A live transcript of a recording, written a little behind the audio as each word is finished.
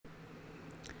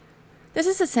This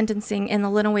is a sentencing in the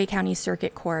Lenawee County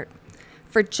Circuit Court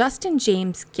for Justin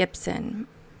James Gibson,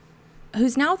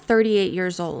 who's now 38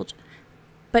 years old.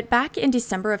 But back in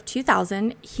December of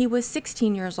 2000, he was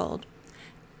 16 years old,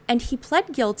 and he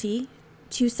pled guilty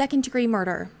to second-degree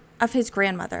murder of his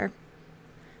grandmother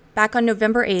back on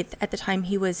November 8th, at the time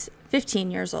he was 15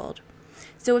 years old.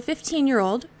 So a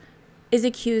 15-year-old is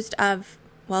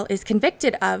is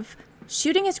convicted of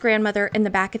shooting his grandmother in the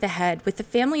back of the head with the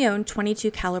family-owned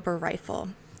 .22 caliber rifle.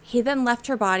 He then left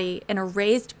her body in a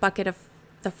raised bucket of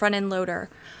the front-end loader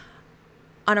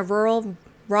on a rural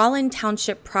Rawlin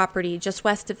Township property just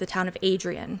west of the town of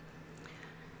Adrian.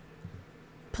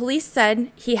 Police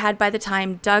said he had by the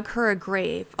time dug her a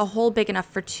grave, a hole big enough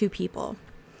for 2 people.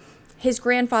 His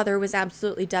grandfather was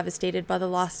absolutely devastated by the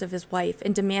loss of his wife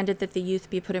and demanded that the youth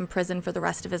be put in prison for the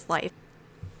rest of his life.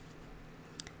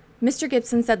 Mr.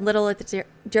 Gibson said little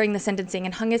during the sentencing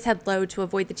and hung his head low to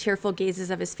avoid the tearful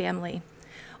gazes of his family.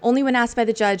 Only when asked by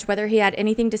the judge whether he had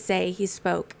anything to say, he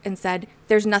spoke and said,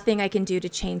 "There's nothing I can do to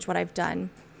change what I've done."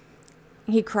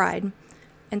 He cried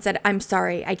and said, "I'm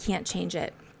sorry, I can't change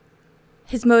it."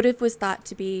 His motive was thought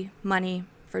to be money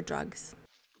for drugs.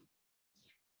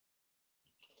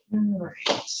 All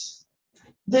right.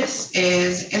 This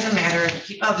is in the matter of the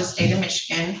people of the state of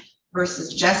Michigan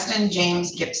versus Justin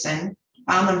James Gibson,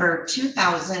 file number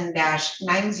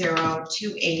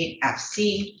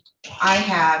 2000-9028FC. I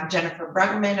have Jennifer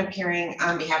Bruggeman appearing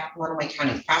on behalf of the Lenawee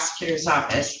County Prosecutor's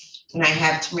Office, and I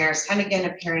have Tamaris Hennigan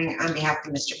appearing on behalf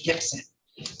of Mr. Gibson.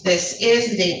 This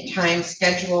is the date and time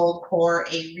scheduled for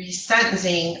a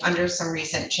resentencing under some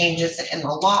recent changes in the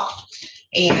law.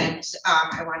 And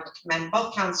I want to commend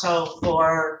both counsel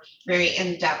for very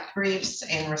in-depth briefs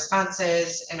and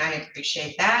responses, and I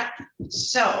appreciate that.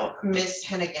 So, Ms.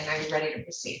 Hennigan, are you ready to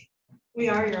proceed? We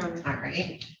are, Your Honor. All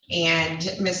right. And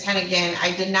Ms. Hennigan,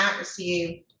 I did not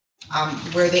receive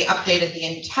where they updated the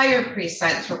entire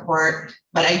pre-sentence report,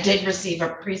 but I did receive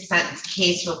a pre-sentence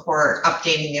case report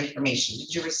updating the information.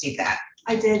 Did you receive that?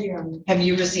 I did, Your Honor. Have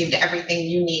you received everything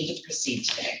you need to proceed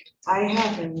today? I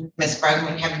have been. Ms.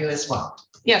 Bruggeman, have you as well?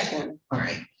 Yes, ma'am. All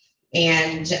right.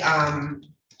 And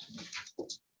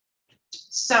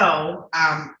so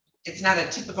it's not a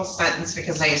typical sentence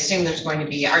because I assume there's going to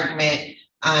be argument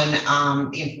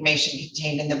on the information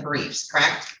contained in the briefs,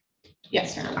 correct?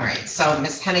 Yes, Your Honor. All right. So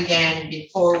Ms. Hennigan,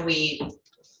 before we,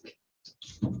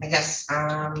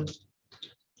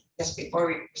 before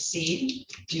we proceed,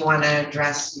 do you want to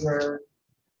address your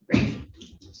brief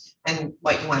and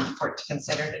what you want the court to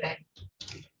consider today?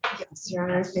 Yes, Your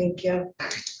Honor. Thank you.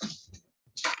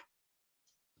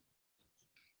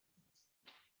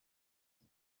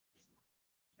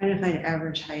 Trying to find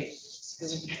average height.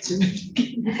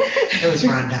 It was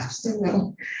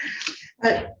Rhonda.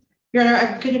 But Your Honor,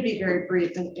 I'm going to be very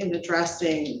brief in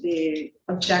addressing the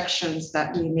objections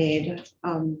that we made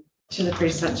to the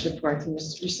pre-sentence report and the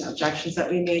recent objections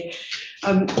that we made.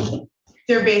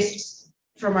 They're based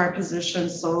from our position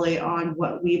solely on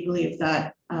what we believe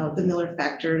that the Miller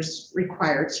factors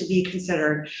require to be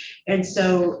considered. And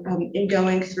so in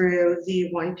going through the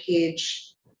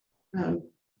one-page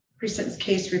pre-sentence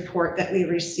case report that we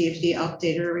received, the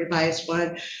updated or revised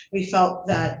one, we felt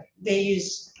that the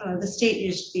state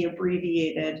used the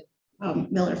abbreviated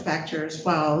Miller factors,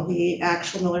 while the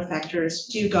actual Miller factors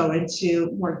do go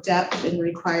into more depth and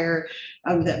require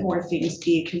that more things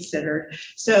be considered.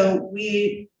 So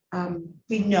we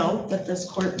know that this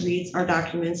court reads our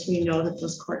documents. We know that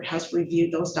this court has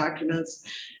reviewed those documents.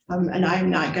 And I'm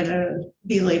not going to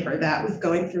belabor that with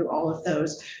going through all of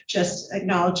those, just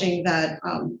acknowledging that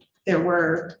there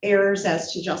were errors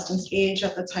as to Justin's age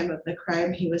at the time of the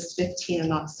crime. He was 15 and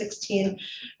not 16.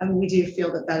 And we do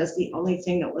feel that that is the only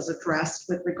thing that was addressed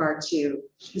with regard to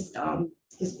his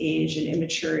age and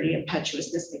immaturity,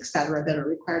 impetuousness, et cetera, that are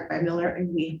required by Miller.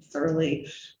 And we thoroughly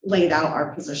laid out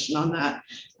our position on that.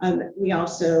 We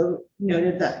also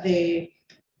noted that they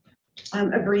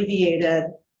abbreviated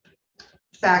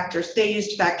factors. They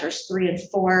used factors 3 and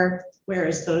 4,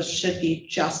 whereas those should be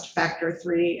just factor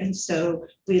 3. And so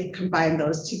we've combined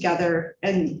those together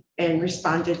and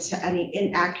responded to any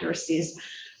inaccuracies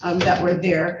that were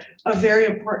there. A very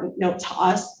important note to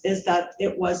us is that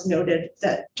it was noted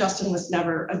that Justin was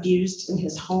never abused in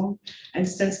his home. And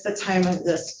since the time of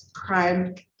this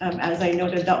crime, as I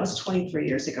noted, that was 23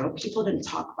 years ago. People didn't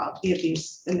talk about the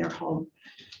abuse in their home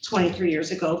 23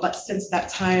 years ago, but since that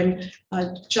time,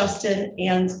 Justin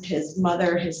and his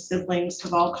mother, his siblings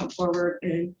have all come forward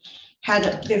and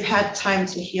they've had time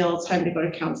to heal, time to go to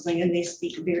counseling, and they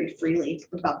speak very freely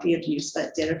about the abuse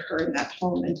that did occur in that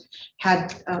home and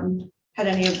had had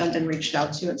any of them been reached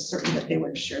out to, it's certain that they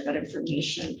would have shared that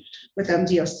information with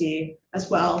MDOC as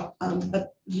well.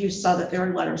 But you saw that there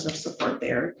were letters of support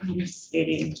there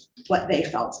stating what they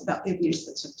felt about the abuse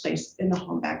that took place in the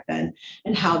home back then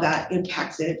and how that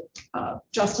impacted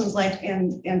Justin's life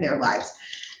and their lives.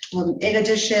 In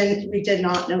addition, we did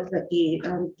not note that the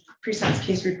pre-sentence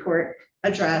case report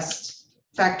addressed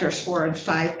factors 4 and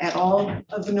 5 at all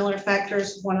of the Miller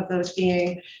factors, one of those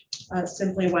being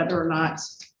simply whether or not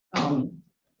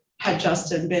had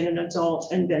Justin been an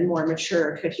adult and been more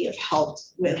mature, could he have helped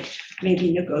with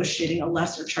maybe negotiating a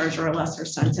lesser charge or a lesser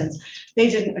sentence? They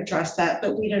didn't address that,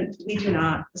 but we do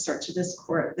not assert to this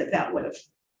court that that would have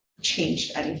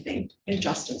changed anything in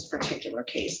Justin's particular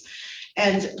case.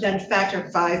 And then factor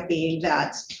 5 being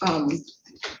that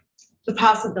the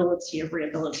possibility of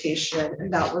rehabilitation,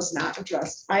 and that was not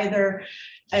addressed either.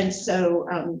 And so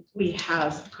we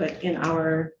have put in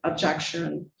our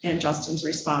objection and Justin's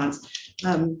response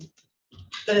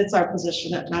that it's our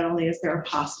position that not only is there a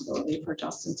possibility for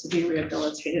Justin to be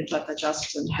rehabilitated, but that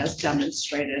Justin has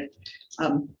demonstrated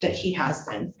that he has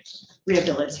been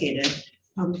rehabilitated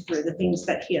for the things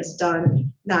that he has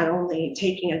done, not only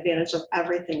taking advantage of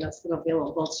everything that's been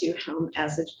available to him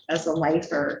as a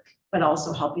lifer, but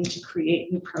also helping to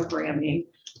create new programming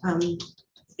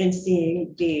and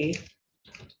seeing the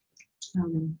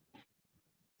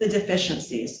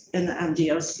deficiencies in the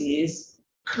MDOC's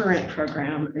current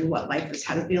program and what life has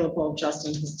had available.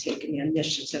 Justin has taken the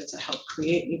initiative to help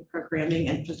create new programming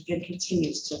and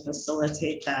continues to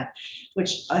facilitate that,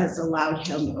 which has allowed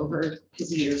him over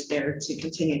his years there to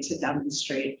continue to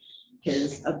demonstrate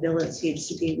his ability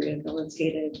to be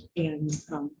rehabilitated and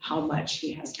how much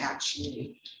he has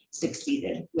actually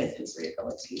succeeded with his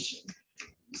rehabilitation.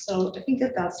 So I think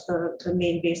that that's the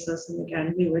main basis. And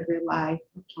again, we would rely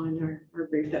upon our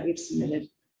brief that we've submitted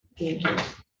being here.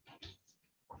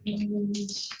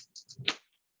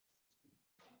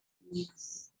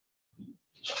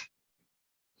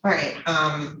 All right,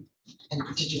 and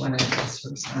did you want to address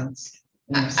response?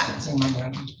 I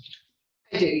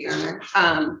do, Your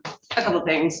Honor. A couple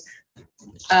things.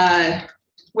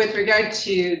 With regard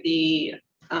to the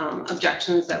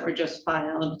objections that were just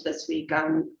filed this week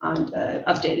on the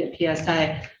updated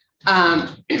PSI.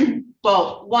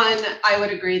 Well, one, I would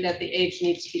agree that the age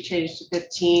needs to be changed to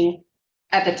 15.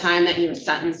 At the time that he was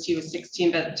sentenced, he was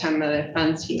 16, but at the time of the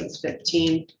offense, he was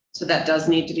 15. So that does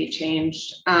need to be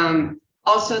changed.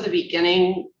 Also, the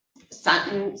beginning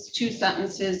sentence, 2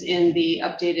 sentences in the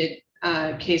updated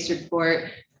case report,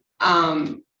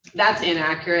 that's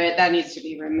inaccurate. That needs to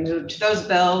be removed. Those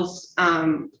bills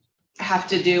have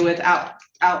to do with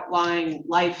outlawing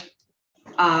life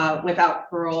without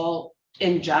parole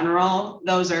in general.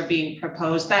 Those are being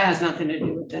proposed. That has nothing to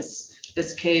do with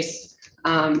this case.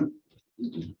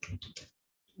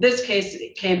 This case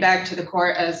came back to the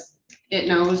court, as it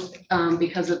knows,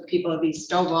 because of People v.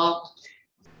 Stovall.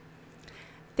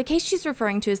 The case she's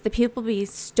referring to is the People v.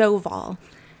 Stovall.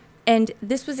 And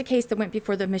this was a case that went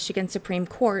before the Michigan Supreme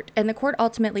Court, and the court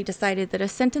ultimately decided that a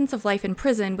sentence of life in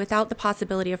prison without the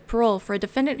possibility of parole for a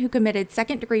defendant who committed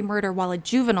second-degree murder while a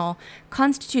juvenile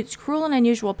constitutes cruel and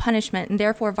unusual punishment and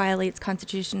therefore violates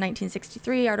Constitution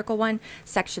 1963, Article 1,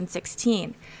 Section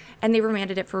 16. And they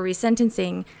remanded it for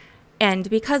resentencing. And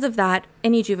because of that,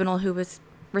 any juvenile who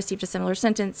received a similar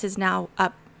sentence is now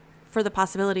up for the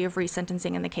possibility of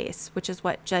resentencing in the case, which is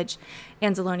what Judge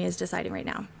Anzalone is deciding right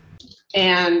now.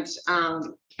 And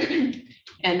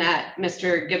that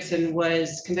Mr. Gibson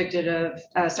was convicted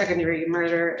of second-degree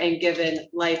murder and given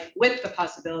life with the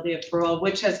possibility of parole,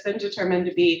 which has been determined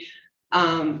to be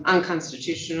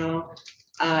unconstitutional.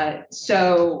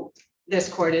 So this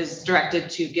court is directed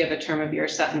to give a term of year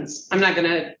sentence. I'm not going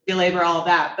to belabor all of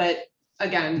that, but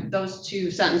again, those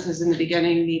 2 sentences in the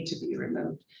beginning need to be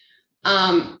removed.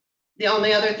 The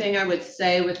only other thing I would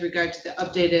say with regard to the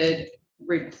updated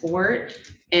report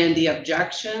and the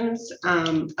objections,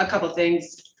 a couple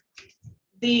things.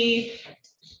 The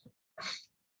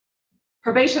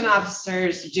probation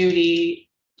officer's duty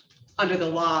under the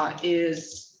law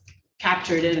is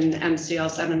captured in MCL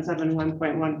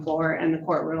 771.14 and the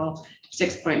court rule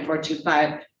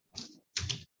 6.425.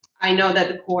 I know that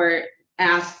the court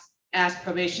asked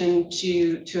probation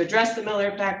to address the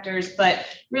Miller factors, but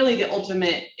really the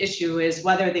ultimate issue is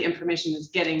whether the information is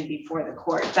getting before the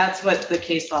court. That's what the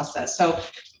case law says. So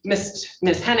Ms.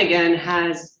 Hennigan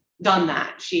has done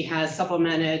that. She has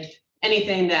supplemented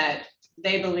anything that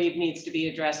they believe needs to be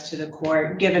addressed to the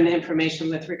court, given information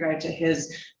with regard to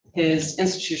his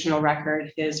institutional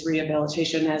record, his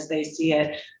rehabilitation as they see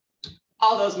it.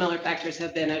 all those Miller factors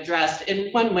have been addressed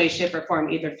in one way, shape, or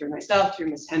form, either through myself, through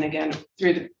Ms. Hennigan,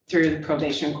 through the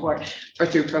probation court, or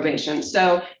through probation.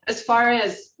 So as far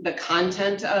as the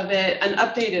content of it, an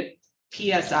updated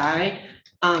PSI,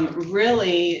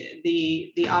 really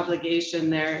the obligation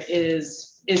there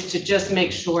is to just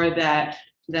make sure that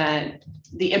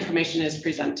the information is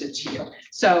presented to you.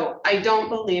 So I don't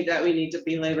believe that we need to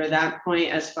belabor that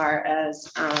point as far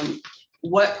as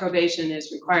what probation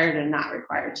is required and not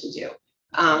required to do.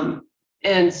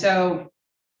 And so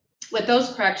with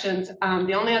those corrections,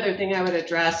 the only other thing I would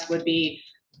address would be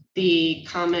the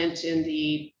comment in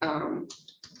the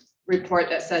report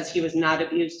that says he was not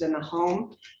abused in the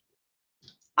home.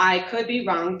 I could be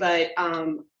wrong, but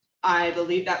I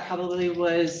believe that probably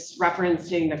was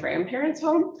referencing the grandparents'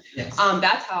 home. Yes.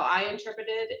 That's how I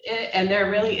interpreted it, and there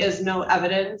really is no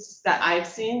evidence that I've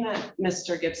seen that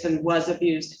Mr. Gibson was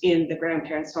abused in the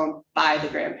grandparents' home by the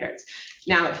grandparents.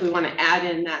 Now, if we want to add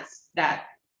in that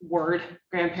word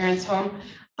grandparents' home,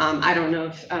 I don't know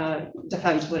if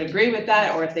defense would agree with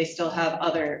that, or if they still have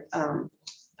other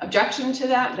objection to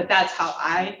that, but that's how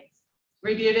I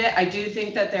reviewed it. I do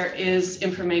think that there is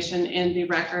information in the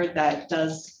record that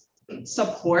does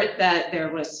support that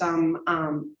there was some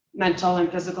mental and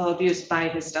physical abuse by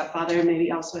his stepfather, and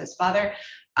maybe also his father.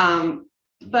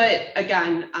 But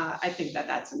again, I think that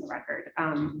that's in the record.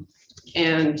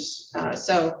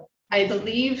 So I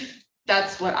believe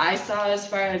that's what I saw as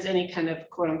far as any kind of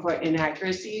quote unquote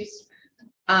inaccuracies.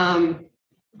 The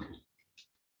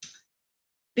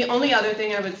only other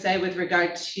thing I would say with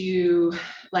regard to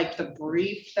like the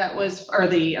brief that was, or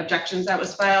the objections that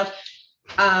was filed,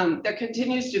 there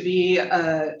continues to be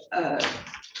a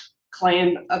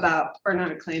claim about, or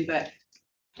not a claim, but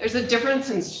there's a difference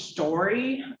in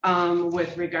story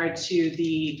with regard to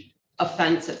the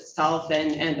offense itself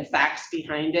and the facts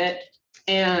behind it.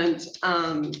 And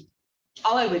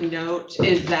all I would note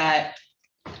is that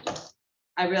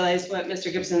I realize what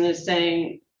Mr. Gibson is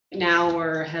saying now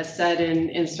or has said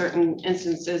in certain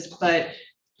instances, but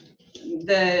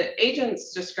the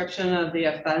agent's description of the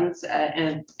offense at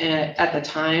the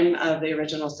time of the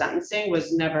original sentencing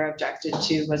was never objected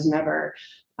to, was never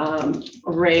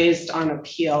raised on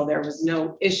appeal. There was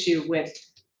no issue with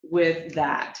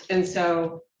that. And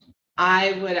so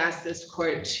I would ask this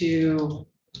court to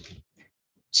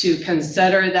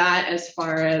consider that as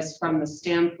far as from the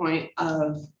standpoint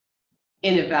of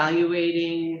in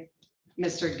evaluating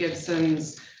Mr.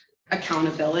 Gibson's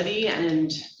accountability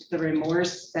and the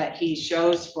remorse that he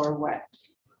shows for what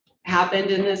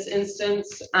happened in this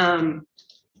instance. I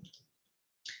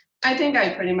think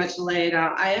I pretty much laid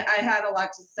out, I had a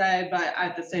lot to say, but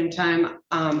at the same time,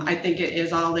 I think it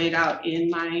is all laid out in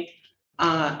my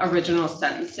original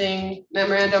sentencing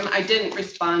memorandum. I didn't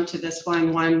respond to this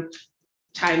one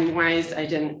time-wise. I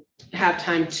didn't have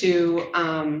time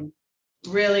to.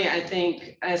 Really, I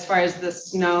think as far as the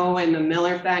Snow and the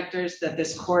Miller factors that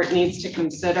this court needs to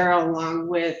consider along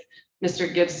with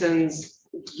Mr. Gibson's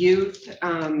youth,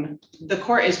 the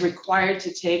court is required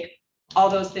to take all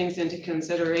those things into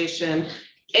consideration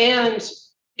and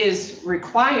is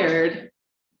required,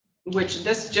 which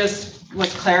this just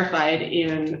was clarified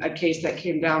in a case that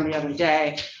came down the other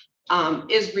day,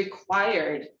 is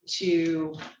required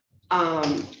to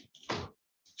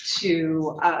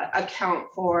account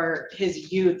for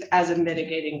his youth as a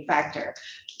mitigating factor.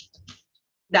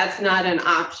 That's not an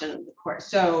option of the court.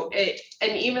 So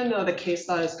and even though the case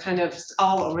law is kind of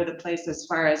all over the place as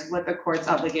far as what the court's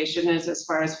obligation is, as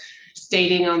far as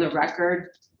stating on the record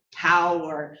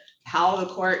how the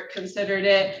court considered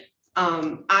it,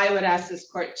 I would ask this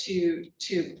court to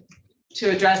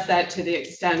address that to the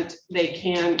extent they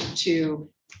can to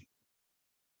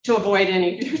avoid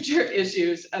any future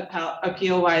issues about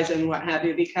appeal-wise and what have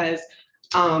you, because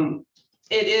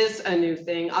it is a new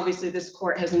thing. Obviously, this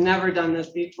court has never done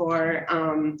this before,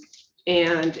 and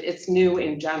it's new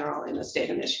in general in the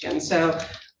state of Michigan. So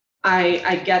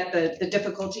I get the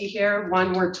difficulty here.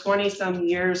 One, we're 20-some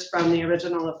years from the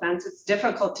original offense. It's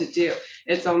difficult to do.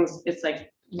 It's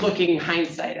like looking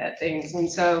hindsight at things.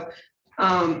 And so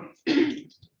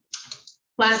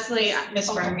lastly, Ms.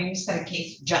 Berman, you said a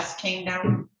case just came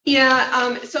down?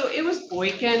 Yeah, so it was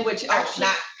Boykin, which actually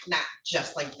not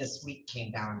just like this week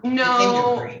came down.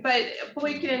 no, but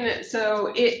Boykin,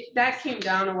 so that came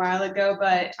down a while ago,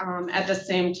 but at the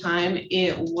same time,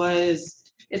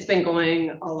 it's been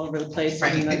going all over the place.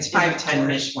 Right, it's 510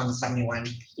 Mich 171.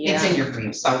 Yeah. It's in your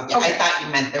brief, so Okay. I thought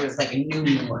you meant there was like a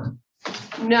new one.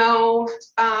 No,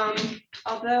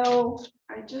 although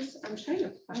I'm trying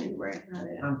to find where I had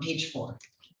it. On page 4.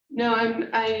 No,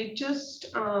 I just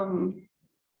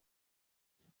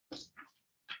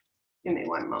Give me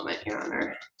one moment, Your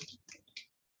Honor.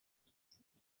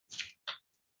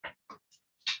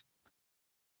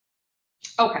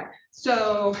 Okay,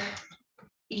 so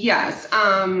yes,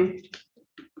 I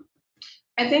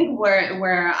think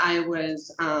where I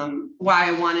was, why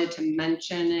I wanted to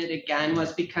mention it again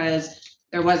was because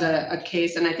there was a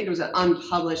case, and I think it was an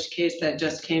unpublished case that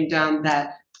just came down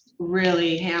that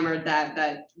really hammered that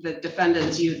the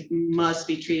defendant's youth must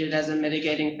be treated as a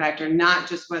mitigating factor, not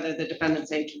just whether the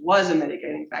defendant's age was a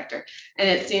mitigating factor. And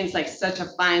it seems like such a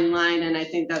fine line, and I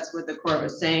think that's what the court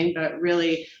was saying, but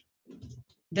really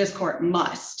this court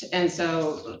must, and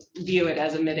so view it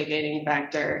as a mitigating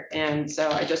factor. And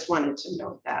so I just wanted to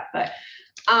note that. But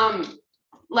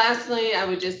lastly, I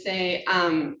would just say,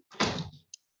 I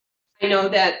know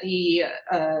that the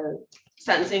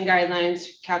sentencing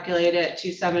guidelines calculate it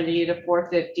 270 to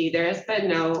 450. There has been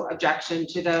no objection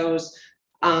to those,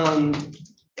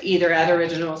 either at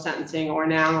original sentencing or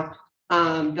now.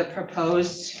 The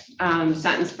proposed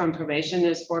sentence from probation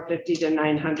is 450 to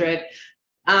 900.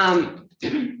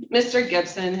 Mr.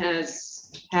 Gibson has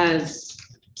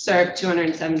served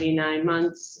 279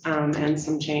 months and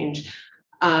some change,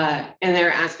 and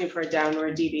they're asking for a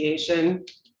downward deviation,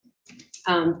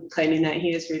 claiming that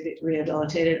he is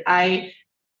rehabilitated. I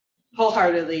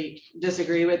wholeheartedly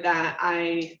disagree with that.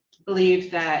 I believe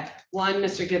that, one,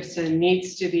 Mr. Gibson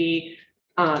needs to be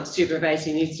supervised.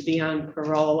 He needs to be on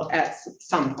parole at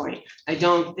some point. I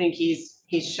don't think he's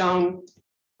shown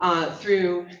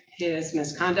through his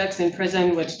misconducts in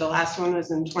prison, which the last one was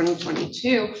in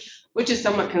 2022, which is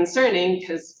somewhat concerning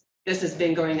because this has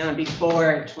been going on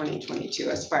before 2022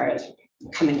 as far as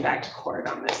coming back to court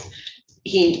on this.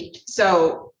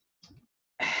 So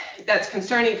that's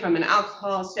concerning from an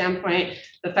alcohol standpoint.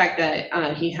 The fact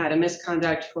that he had a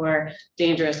misconduct for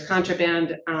dangerous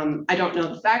contraband. I don't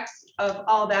know the facts of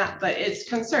all that, but it's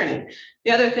concerning.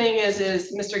 The other thing is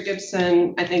Mr.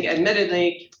 Gibson, I think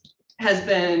admittedly, has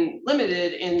been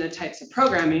limited in the types of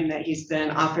programming that he's been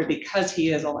offered because he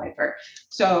is a lifer.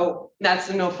 So that's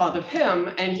no fault of him,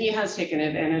 and he has taken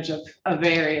advantage of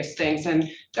various things. And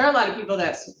there are a lot of people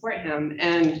that support him,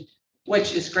 and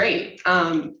which is great.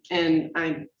 And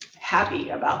I'm happy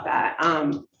about that.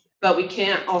 But we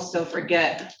can't also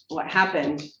forget what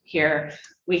happened here.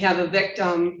 We have a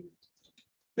victim.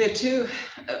 We have two,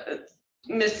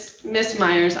 Miss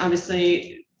Myers,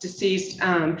 obviously deceased.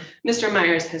 Mr.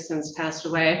 Myers has since passed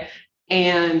away,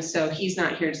 and so he's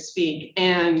not here to speak.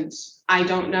 And I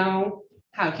don't know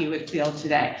how he would feel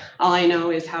today. All I know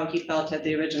is how he felt at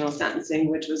the original sentencing,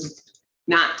 which was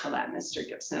not to let Mr.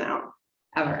 Gibson out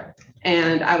ever.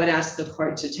 And I would ask the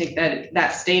court to take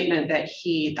that statement that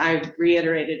I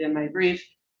reiterated in my brief,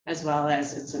 as well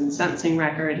as it's in the sentencing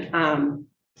record,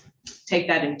 take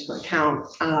that into account.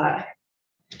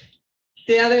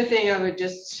 The other thing I would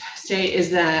just say is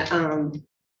that,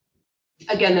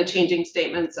 again, the changing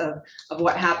statements of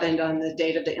what happened on the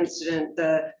date of the incident,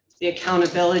 the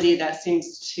accountability that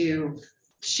seems to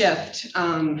shift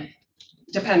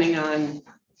depending on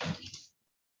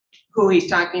who he's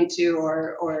talking to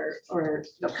or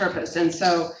the purpose. And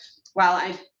so while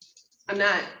I'm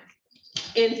not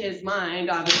in his mind,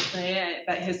 obviously,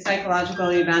 but his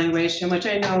psychological evaluation, which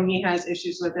I know he has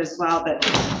issues with as well, but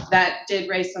that did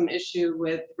raise some issue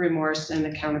with remorse and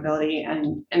accountability.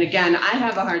 And again, I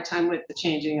have a hard time with the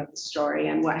changing of the story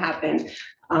and what happened.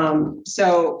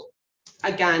 So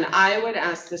again, I would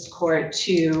ask this court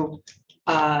to,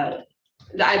 I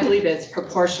believe it's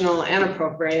proportional and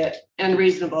appropriate and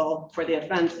reasonable for the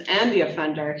offense and the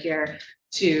offender here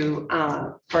to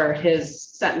for his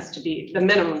sentence to be, the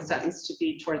minimum sentence to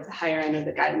be towards the higher end of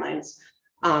the guidelines,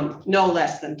 no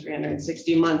less than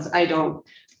 360 months. I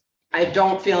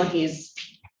don't feel he's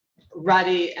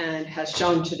ready and has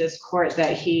shown to this court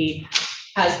that he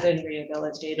has been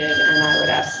rehabilitated, and I would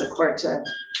ask the court to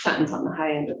sentence on the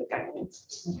high end of the guidelines.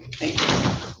 Thank you.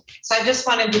 So I just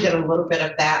wanted to get a little bit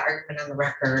of that argument on the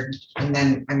record, and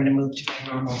then I'm going to move to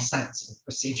my normal sentencing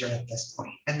procedure at this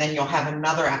point. And then you'll have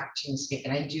another opportunity to speak.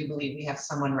 And I do believe we have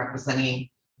someone representing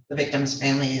the victim's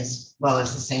family as well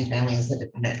as the same family as the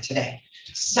defendant today.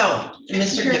 So,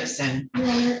 Mr. Gibson.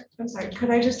 I'm sorry,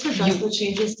 could I just address the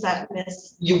changes that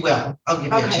Ms. You will. I'll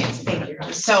give you a chance. Thank you.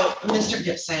 So, Mr.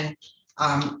 Gibson,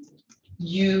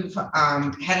 you've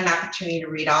had an opportunity to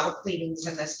read all the pleadings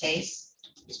in this case.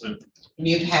 Yes, ma'am.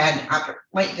 You've had,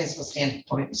 wait, you guys will stand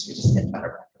for it, so we just get a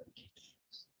better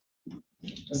record.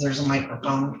 Because there's a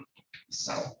microphone,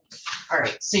 so, all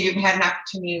right, so you've had an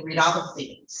opportunity to read all the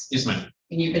pleadings. Yes, ma'am.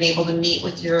 And you've been able to meet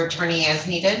with your attorney as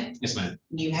needed. Yes, ma'am.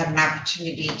 You had an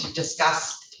opportunity to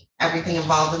discuss everything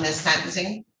involved in this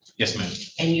sentencing. Yes, ma'am.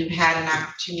 And you've had an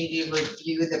opportunity to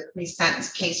review the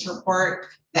pre-sentence case report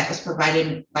that was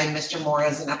provided by Mr. Moore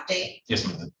as an update? Yes,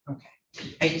 ma'am.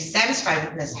 Are you satisfied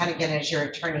with Ms. Hennigan as your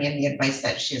attorney and the advice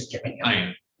that she has given you? I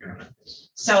am, Your Honor.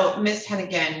 So, Ms.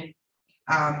 Hennigan,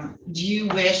 do you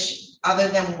wish, other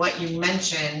than what you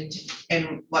mentioned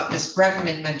and what Ms.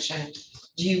 Bregman mentioned,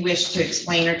 do you wish to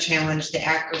explain or challenge the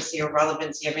accuracy or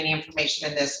relevancy of any information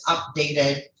in this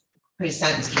updated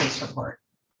pre-sentence case report?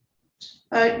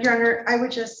 Your Honor, I would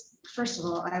just, first of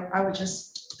all, I would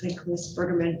just thank Ms.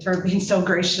 Bergerman for being so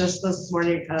gracious this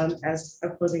morning as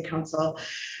opposing counsel.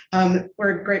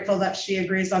 We're grateful that she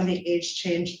agrees on the age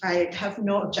change. I have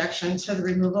no objection to the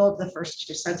removal of the first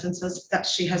two sentences that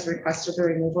she has requested the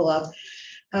removal of.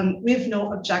 We have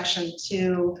no objection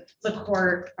to the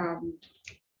court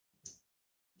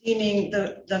deeming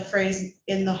the phrase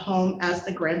 "in the home" as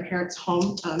the grandparent's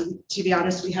home. To be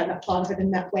honest, we hadn't thought of it in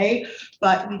that way,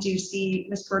 but we do see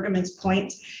Ms. Bergerman's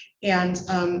point. And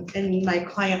my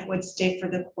client would state for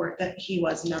the court that he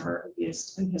was never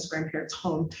abused in his grandparents'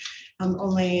 home. The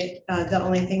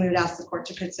only thing we would ask the court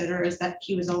to consider is that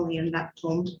he was only in that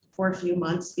home for a few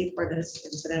months before this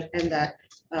incident, and that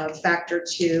factor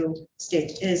 2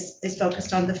 state is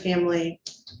focused on the family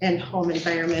and home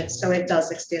environment. So it does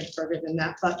expand further than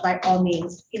that. But by all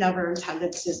means, he never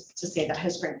intended to say that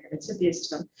his grandparents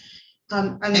abused him.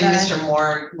 And then, Mr.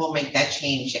 Moore will make that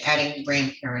change, adding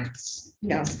grandparents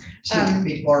yes. to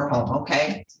before home,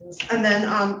 okay? And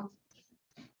then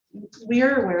we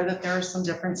are aware that there are some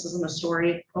differences in the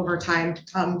story over time.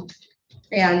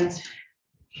 And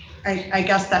I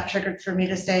guess that triggered for me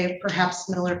to say perhaps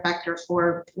Miller factor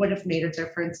 4 would have made a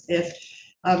difference if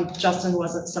Justin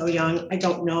wasn't so young. I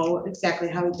don't know exactly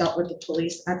how he dealt with the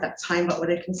police at that time, but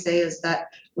what I can say is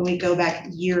that when we go back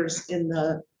years in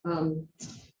the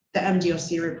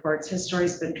MDOC reports, his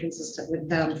story's been consistent with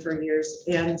them for years.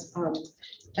 And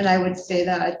I would say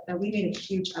that we made a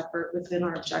huge effort within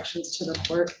our objections to the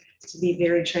court to be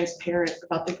very transparent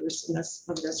about the gruesomeness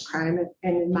of this crime.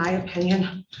 And in my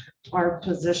opinion, our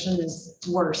position is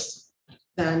worse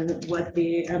than what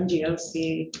the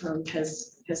MDOC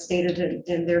has stated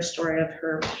in their story of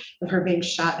her being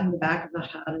shot in the back of the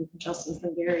head. And Justin's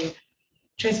been very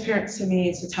transparent to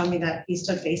me to tell me that he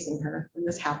stood facing her when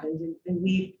this happened. And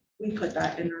we put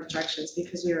that in our objections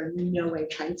because we are in no way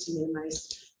trying to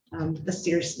minimize the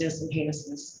seriousness and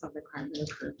heinousness of the crime that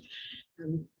occurred.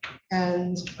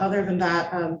 And other than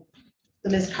that, the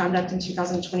misconduct in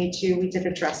 2022, we did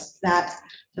address that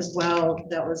as well.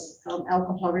 That was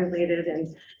alcohol related,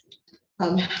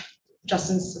 and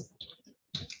Justin's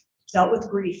dealt with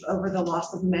grief over the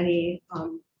loss of many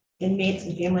inmates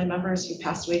and family members who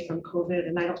passed away from COVID.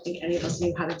 And I don't think any of us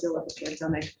knew how to deal with the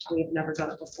pandemic. We've never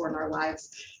done it before in our lives.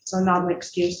 So not an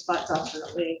excuse, but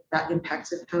definitely that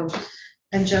impacted him.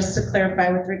 And just to clarify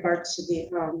with regard to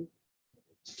the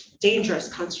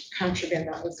dangerous contraband,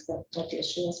 that was what the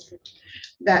issue was.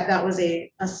 That was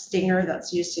a stinger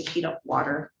that's used to heat up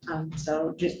water.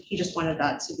 So he just wanted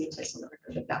that to be placed on the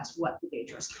record that that's what the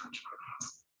dangerous contraband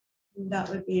is. And that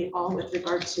would be all with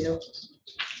regard to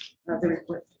the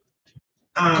report.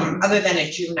 Other than a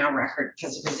juvenile record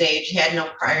because of his age, he had no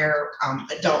prior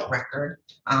adult record.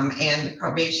 And the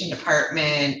probation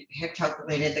department had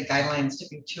calculated the guidelines to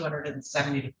be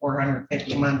 270 to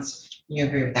 450 months. You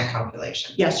agree with that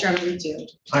calculation? Yes, Your Honor, we do.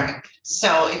 All right.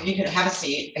 So if you could have a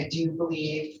seat, I do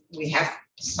believe we have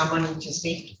someone to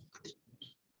speak.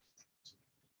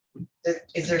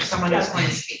 Is there someone who's going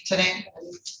to speak today?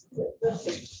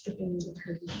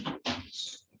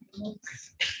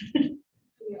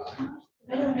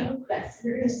 I don't know.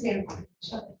 You're going to stand.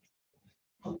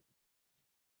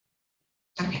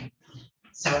 Okay.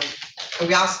 So are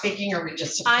we all speaking or are we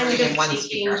just I'm supporting just one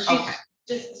speaking. speaker? Okay.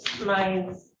 Just my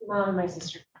mom and my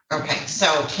sister. Okay.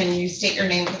 So can you state your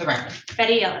name for the record?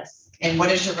 Betty Ellis. And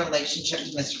what is your relationship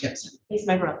to Mr. Gibson? He's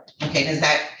my brother. Okay. Is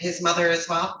that his mother as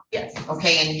well? Yes.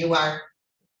 Okay. And you are,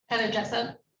 Heather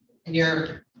Jessup, and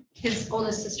you're, his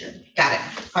oldest sister. got it.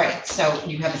 All right. So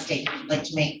you have a statement you'd like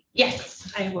to make?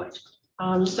 Yes, I would.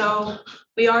 So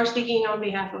we are speaking on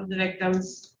behalf of the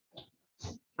victims.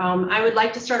 I would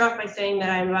like to start off by saying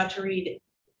that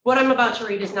what I'm about to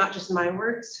read is not just my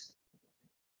words.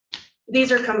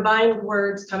 These are combined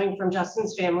words coming from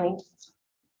Justin's family.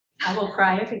 I will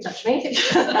cry if you touch me.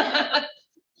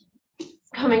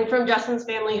 Coming from Justin's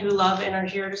family who love and are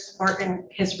here to support in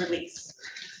his release.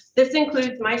 This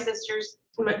includes my sisters,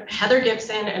 Heather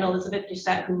Gibson and Elizabeth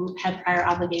Doucette, who had prior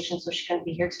obligations, so she couldn't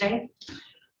be here today.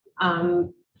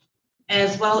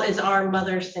 As well as our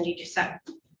mother, Cindy Doucette.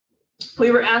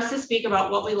 We were asked to speak about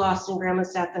what we lost in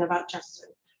Grandma's death and about Justin.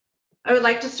 I would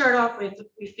like to start off with,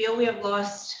 we feel we have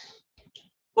lost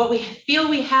what we feel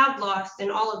we have lost in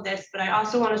all of this, but I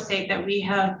also want to say that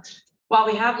while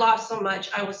we have lost so much,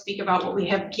 I will speak about what we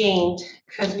have gained,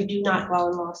 because we do not dwell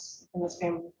in loss in this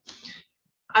family.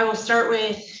 I will start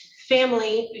with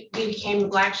family. We became the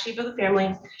black sheep of the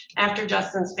family after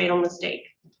Justin's fatal mistake.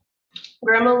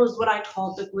 Grandma was what I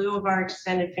called the glue of our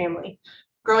extended family.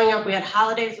 Growing up, we had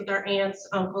holidays with our aunts,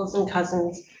 uncles, and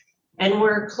cousins, and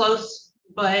we're close,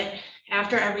 but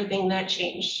after everything, that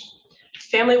changed.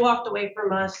 Family walked away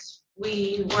from us.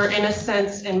 We were, in a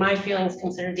sense, in my feelings,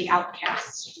 considered the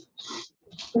outcasts.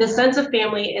 The sense of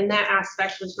family in that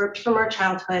aspect was ripped from our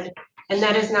childhood, and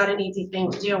that is not an easy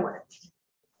thing to deal with.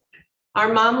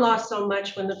 Our mom lost so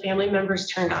much when the family members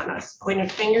turned on us,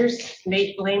 pointed fingers,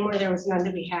 made blame where there was none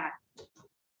to be had.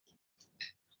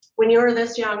 When you are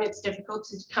this young, it's difficult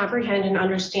to comprehend and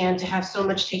understand to have so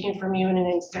much taken from you in an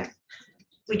instant.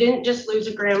 We didn't just lose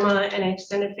a grandma and an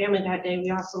extended family that day, we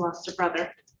also lost a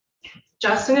brother.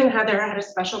 Justin and Heather had a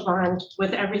special bond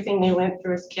with everything they went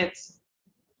through as kids.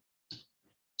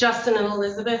 Justin and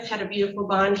Elizabeth had a beautiful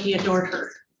bond. He adored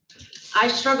her. I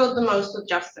struggled the most with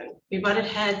Justin. We butted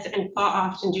heads and fought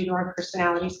often due to our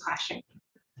personalities clashing.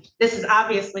 This is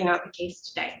obviously not the case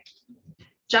today.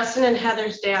 Justin and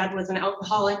Heather's dad was an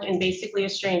alcoholic and basically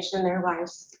estranged in their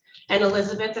lives. And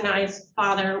Elizabeth and I's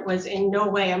father was in no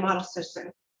way a model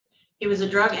citizen. He was a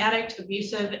drug addict,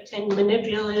 abusive, and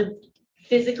manipulative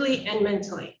physically and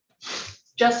mentally.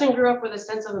 Justin grew up with a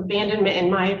sense of abandonment, in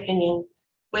my opinion,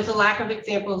 with a lack of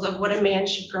examples of what a man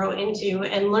should grow into,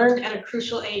 and learned at a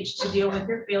crucial age to deal with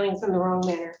your feelings in the wrong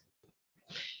manner.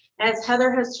 As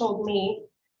Heather has told me,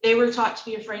 they were taught to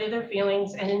be afraid of their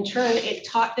feelings, and in turn, it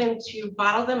taught them to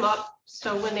bottle them up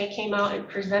so when they came out, it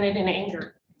presented in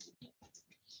anger.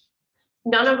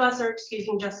 None of us are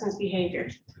excusing Justin's behavior.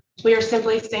 We are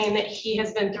simply saying that he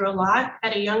has been through a lot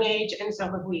at a young age, and so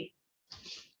have we.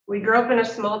 We grew up in a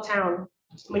small town.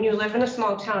 When you live in a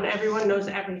small town, everyone knows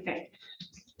everything.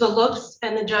 The looks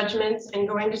and the judgments and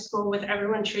going to school with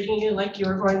everyone treating you like you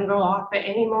were going to go off at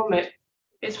any moment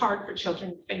is hard for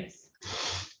children to face.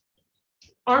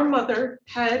 Our mother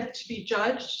had to be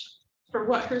judged for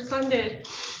what her son did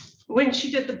when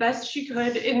she did the best she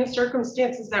could in the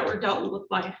circumstances that were dealt with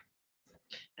life.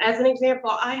 As an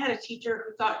example, I had a teacher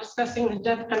who thought discussing the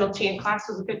death penalty in class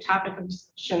was a good topic of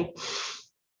discussion.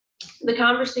 The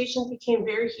conversation became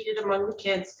very heated among the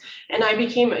kids, and I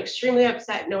became extremely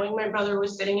upset knowing my brother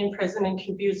was sitting in prison and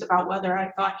confused about whether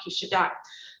I thought he should die.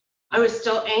 I was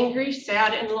still angry,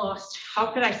 sad, and lost. How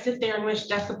could I sit there and wish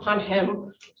death upon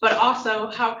him? But also,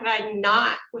 how could I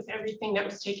not with everything that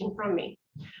was taken from me?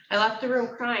 I left the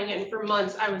room crying, and for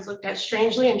months I was looked at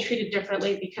strangely and treated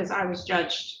differently because I was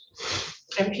judged.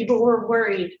 And people were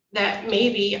worried that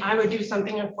maybe I would do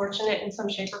something unfortunate in some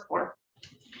shape or form.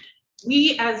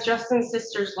 We, as Justin's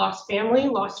sisters, lost family,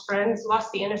 lost friends,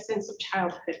 lost the innocence of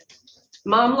childhood.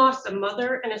 Mom lost a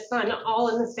mother and a son all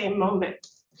in the same moment.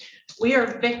 We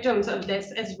are victims of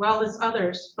this as well as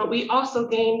others, but we also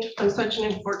gained from such an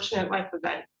unfortunate life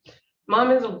event.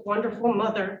 Mom is a wonderful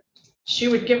mother. She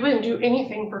would give and do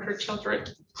anything for her children.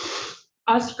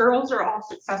 Us girls are all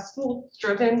successful,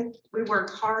 driven. We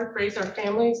work hard, raise our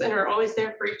families, and are always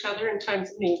there for each other in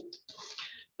times of need.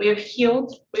 We have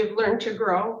healed, we have learned to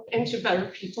grow into better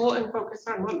people and focus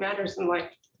on what matters in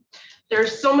life.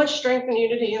 There's so much strength and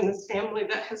unity in this family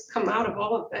that has come out of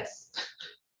all of this.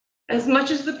 As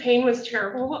much as the pain was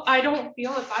terrible, I don't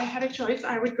feel if I had a choice,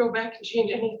 I would go back and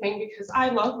change anything because I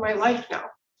love my life now.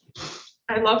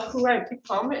 I love who I've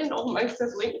become and all my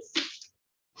siblings.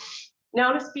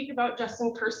 Now to speak about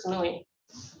Justin personally.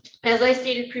 As I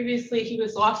stated previously, he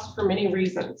was lost for many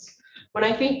reasons. When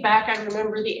I think back, I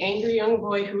remember the angry young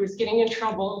boy who was getting in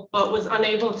trouble but was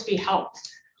unable to be helped.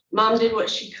 Mom did what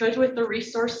she could with the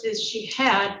resources she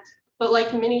had, but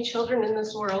like many children in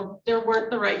this world, there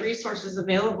weren't the right resources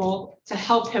available to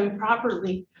help him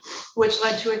properly, which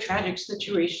led to a tragic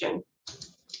situation.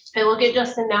 I look at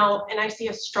Justin now and I see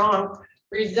a strong,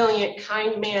 resilient,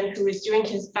 kind man who is doing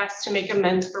his best to make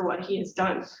amends for what he has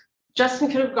done.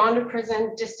 Justin could have gone to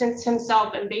prison, distanced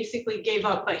himself, and basically gave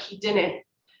up, but he didn't.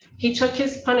 He took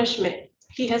his punishment.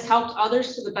 He has helped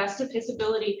others to the best of his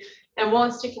ability and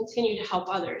wants to continue to help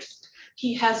others.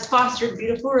 He has fostered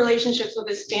beautiful relationships with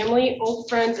his family, old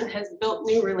friends, and has built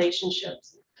new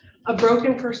relationships. A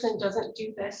broken person doesn't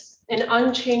do this. An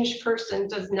unchanged person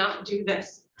does not do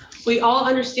this. We all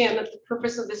understand that the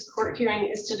purpose of this court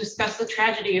hearing is to discuss the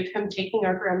tragedy of him taking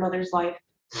our grandmother's life.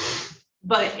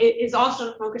 But it is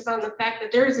also to focus on the fact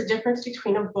that there is a difference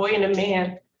between a boy and a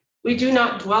man. We do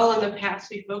not dwell on the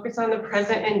past, we focus on the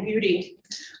present and beauty.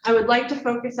 I would like to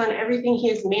focus on everything he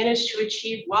has managed to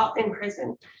achieve while in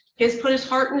prison. He has put his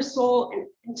heart and his soul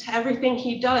into everything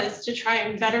he does to try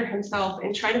and better himself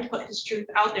and try to put his truth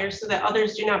out there so that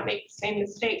others do not make the same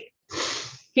mistake.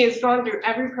 He has gone through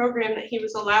every program that he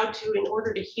was allowed to in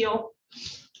order to heal.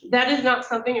 That is not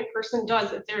something a person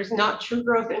does if there is not true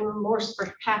growth and remorse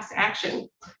for past action.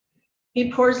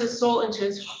 He pours his soul into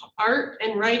his art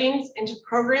and writings, into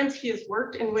programs he has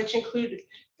worked in, which include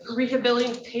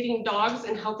rehabilitating dogs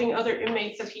and helping other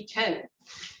inmates if he can.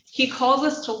 He calls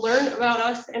us to learn about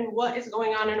us and what is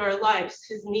going on in our lives,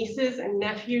 his nieces and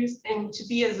nephews, and to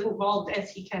be as involved as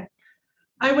he can.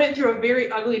 I went through a very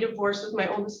ugly divorce with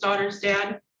my oldest daughter's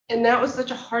dad, and that was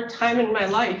such a hard time in my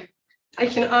life. I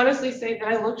can honestly say that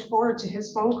I looked forward to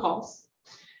his phone calls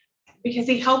because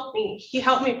he helped me. He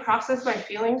helped me process my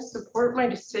feelings, support my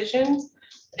decisions,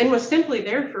 and was simply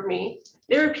there for me.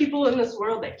 There are people in this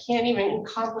world that can't even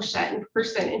accomplish that in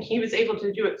person, and he was able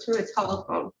to do it through a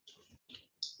telephone.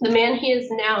 The man he is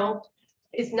now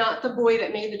is not the boy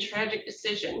that made the tragic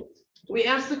decision. We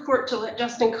asked the court to let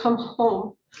Justin come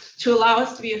home to allow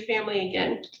us to be a family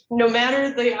again. No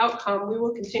matter the outcome, we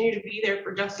will continue to be there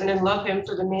for Justin and love him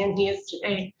for the man he is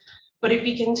today. But if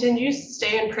he continues to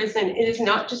stay in prison, it is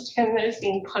not just him that is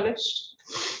being punished.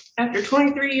 After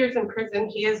 23 years in prison,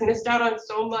 he has missed out on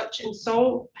so much, and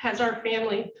so has our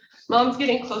family. Mom's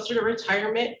getting closer to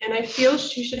retirement, and I feel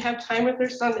she should have time with her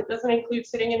son that doesn't include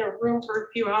sitting in a room for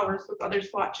a few hours with others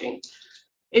watching.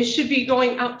 It should be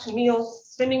going out to meals,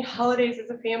 spending holidays as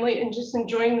a family, and just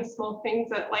enjoying the small things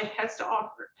that life has to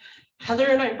offer. Heather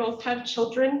and I both have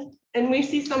children, and we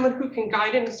see someone who can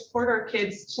guide and support our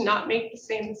kids to not make the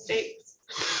same mistakes.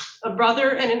 A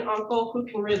brother and an uncle who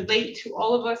can relate to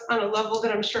all of us on a level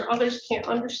that I'm sure others can't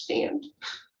understand.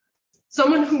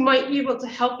 Someone who might be able to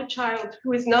help a child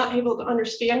who is not able to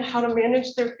understand how to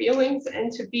manage their feelings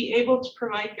and to be able to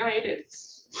provide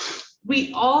guidance.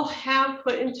 We all have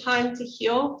put in time to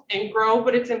heal and grow,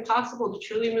 but it's impossible to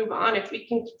truly move on if we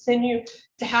can continue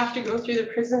to have to go through the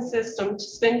prison system to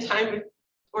spend time with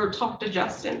or talk to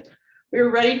Justin. We are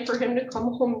ready for him to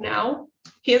come home now.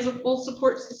 He has a full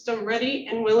support system ready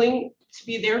and willing to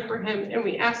be there for him, and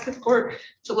we ask the court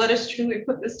to let us truly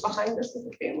put this behind us as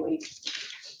a family.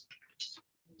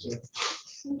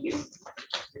 Thank you.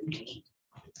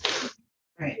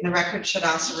 All right, the record should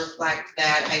also reflect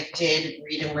that I did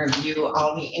read and review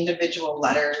all the individual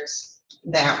letters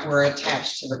that were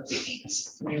attached to the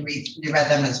pleadings. You read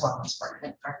them as well, Ms.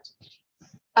 Barton, correct?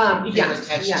 Yes,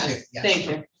 attached yes, to- yes. thank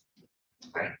you.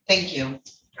 All right, thank you.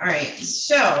 All right,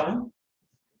 so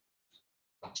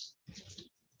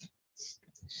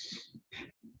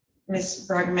Ms.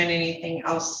 Brugman, anything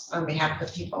else on behalf of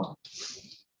the people?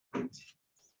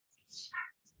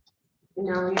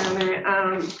 No,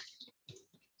 it's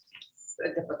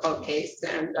a difficult case,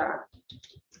 and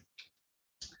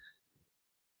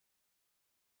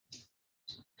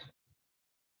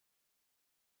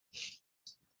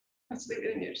let's leave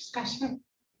it in your discussion.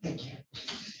 Thank you.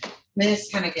 Ms.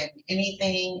 Hennigan,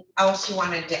 anything else you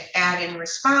wanted to add in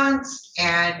response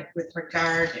and with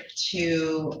regard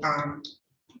to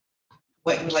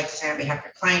what you would like to say on behalf of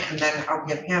your client, and then I'll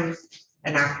give him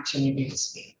an opportunity to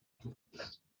speak.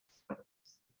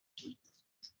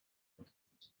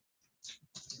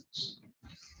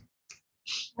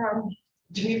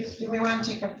 Do we want to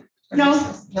take a?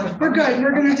 No, we're good.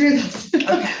 We're gonna do this.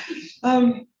 Okay.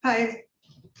 Hi.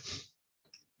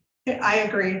 I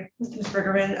agree with Ms.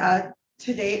 Bruggerman.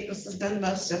 To date, this has been the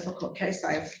most difficult case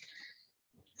I've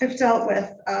dealt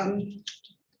with.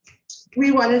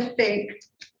 We want to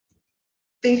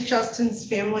thank Justin's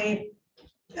family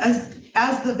as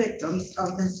the victims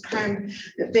of this crime,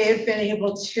 that they have been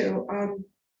able to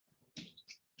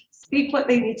speak what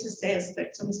they need to say as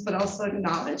victims, but also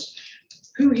acknowledge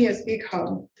who he has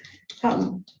become.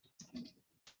 So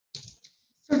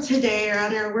today, Your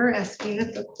Honor, we're asking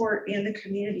that the court and the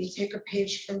community take a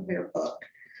page from their book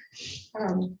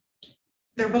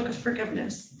of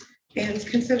forgiveness, and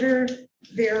consider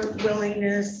their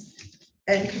willingness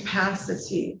and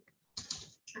capacity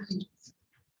to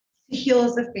heal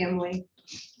as a family.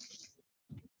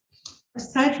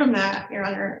 Aside from that, Your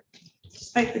Honor,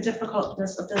 despite the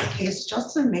difficultness of this case,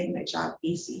 Justin made my job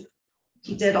easy.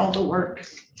 He did all the work,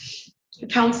 the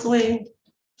counseling,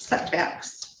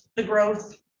 setbacks, the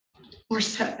growth, more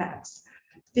setbacks,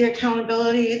 the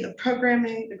accountability, the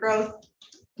programming, the growth,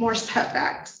 more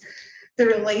setbacks, the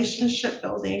relationship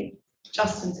building.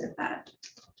 Justin did that.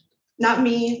 Not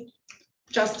me,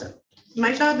 Justin.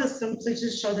 My job is simply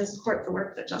to show this court the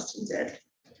work that Justin did.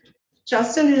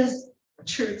 Justin is a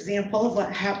true example of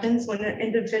what happens when an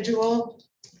individual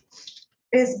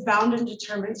is bound and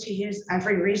determined to use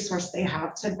every resource they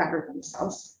have to better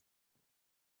themselves.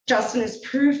 Justin is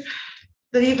proof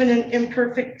that even an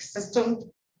imperfect system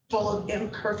full of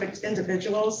imperfect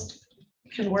individuals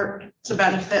can work to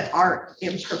benefit our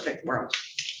imperfect world.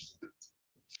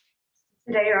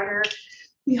 Today, Your Honor,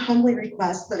 we humbly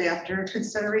request that after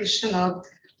consideration of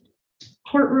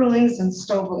court rulings in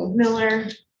Stovall and Miller,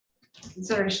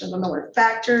 consideration of the Miller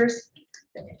factors,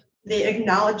 the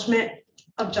acknowledgement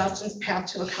of Justin's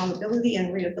path to accountability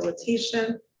and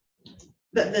rehabilitation,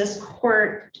 that this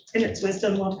court in its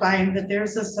wisdom will find that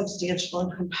there's a substantial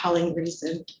and compelling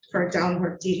reason for a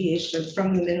downward deviation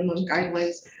from the minimum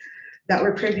guidelines that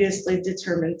were previously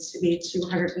determined to be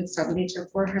 270 to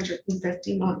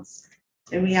 450 months.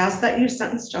 And we ask that you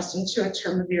sentence Justin to a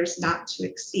term of years not to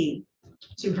exceed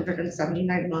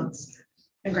 279 months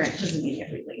and grant his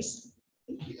immediate release.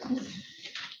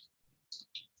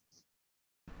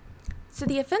 So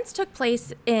the offense took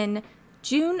place in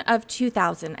June of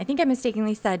 2000. I think I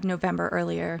mistakenly said November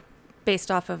earlier based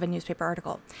off of a newspaper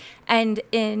article. And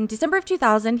in December of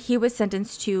 2000, he was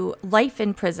sentenced to life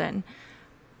in prison.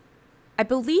 I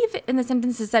believe in the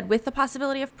sentence it said with the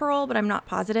possibility of parole, but I'm not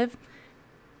positive.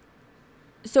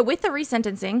 So with the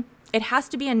resentencing, it has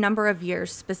to be a number of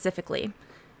years specifically.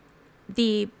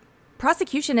 The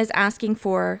prosecution is asking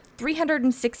for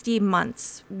 360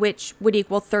 months, which would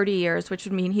equal 30 years, which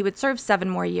would mean he would serve 7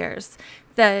 more years.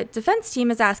 The defense team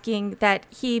is asking that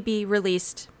he be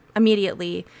released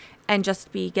immediately and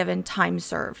just be given time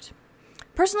served.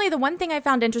 Personally, the one thing I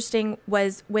found interesting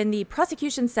was when the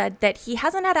prosecution said that he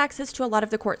hasn't had access to a lot of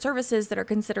the court services that are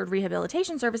considered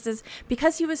rehabilitation services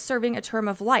because he was serving a term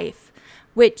of life,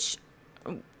 which,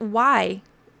 why?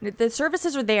 The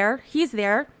services are there. He's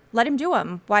there. Let him do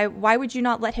them. Why would you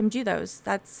not let him do those?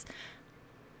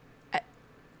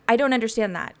 I don't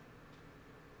understand that.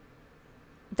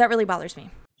 That really bothers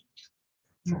me.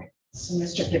 All right, so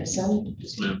Mr. Gibson,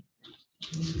 come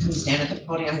stand at the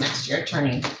podium next to your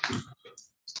attorney.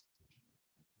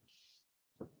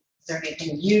 Is there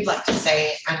anything you'd like to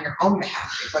say on your own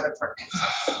behalf before the court?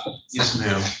 Yes,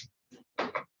 ma'am.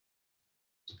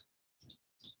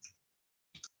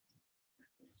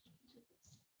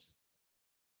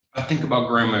 I think about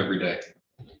grandma every day.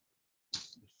 The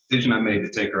decision I made to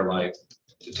take her life,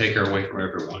 to take her away from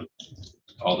everyone,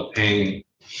 all the pain,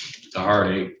 the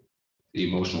heartache, the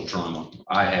emotional trauma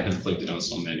I have inflicted on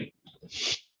so many.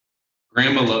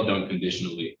 Grandma loved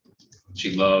unconditionally.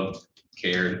 She loved,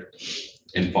 cared,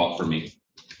 and fought for me.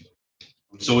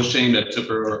 I'm so ashamed that I took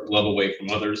her love away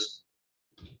from others.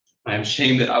 I am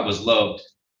ashamed that I was loved.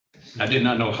 I did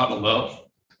not know how to love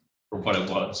for what it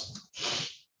was.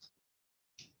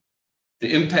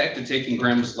 The impact of taking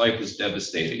grandma's life was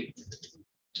devastating.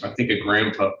 I think of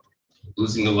grandpa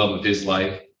losing the love of his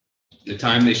life. The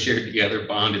time they shared together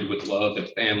bonded with love and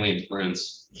family and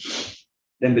friends,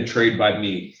 then betrayed by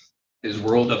me. His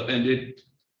world upended,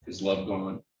 his love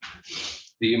gone.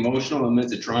 The emotional and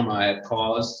mental trauma I have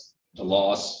caused, the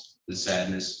loss, the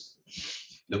sadness,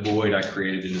 the void I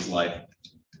created in his life.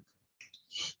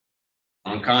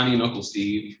 Aunt Connie and Uncle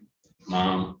Steve,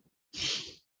 Mom,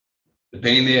 the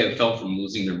pain they have felt from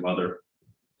losing their mother,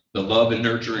 the love and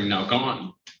nurturing now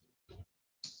gone,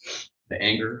 the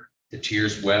anger, the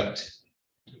tears wept.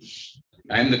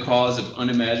 I am the cause of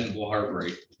unimaginable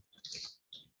heartbreak.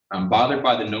 I'm bothered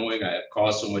by the knowing I have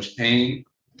caused so much pain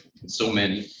in so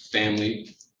many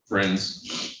family,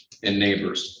 friends, and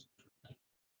neighbors.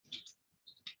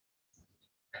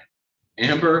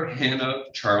 Amber, Hannah,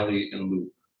 Charlie, and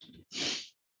Luke,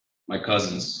 my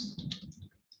cousins.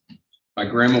 My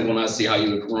grandma will not see how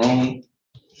you have grown.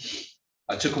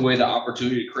 I took away the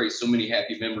opportunity to create so many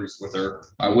happy memories with her.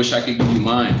 I wish I could give you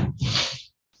mine.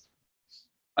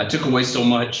 I took away so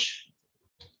much.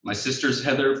 My sisters,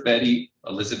 Heather, Betty,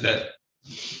 Elizabeth.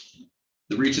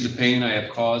 The reach of the pain I have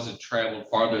caused has traveled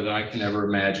farther than I can ever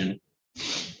imagine.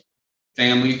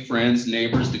 Family, friends,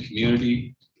 neighbors, the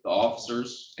community, the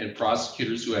officers and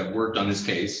prosecutors who have worked on this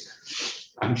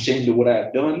case. I'm ashamed of what I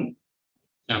have done.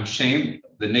 I'm ashamed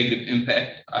of the negative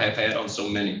impact I have had on so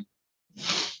many.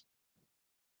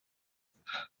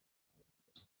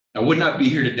 I would not be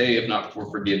here today if not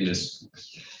for forgiveness.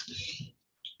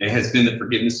 It has been the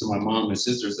forgiveness of my mom and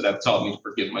sisters that have taught me to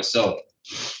forgive myself.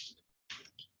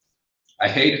 I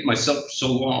hated myself for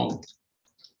so long,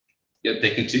 yet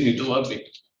they continue to love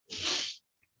me.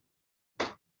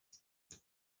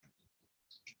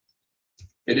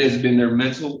 It has been their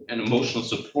mental and emotional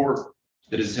support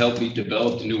that has helped me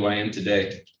develop to who I am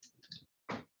today.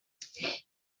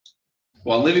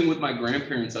 While living with my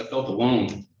grandparents, I felt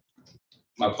alone.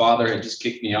 My father had just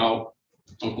kicked me out.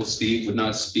 Uncle Steve would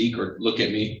not speak or look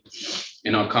at me,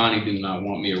 and Aunt Connie did not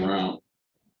want me around.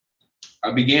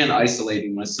 I began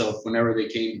isolating myself whenever they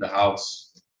came to the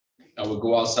house. I would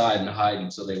go outside and hide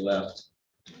until they left.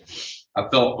 I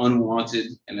felt unwanted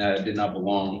and that I did not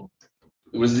belong.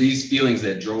 It was these feelings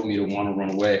that drove me to want to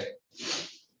run away.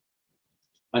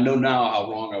 I know now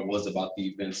how wrong I was about the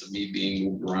events of me being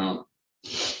moved around.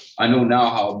 I know now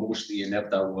how emotionally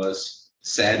inept I was.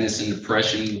 Sadness and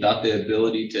depression without the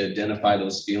ability to identify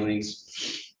those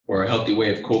feelings or a healthy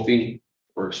way of coping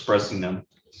or expressing them.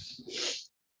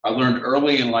 I learned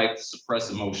early in life to suppress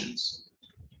emotions.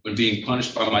 When being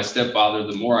punished by my stepfather,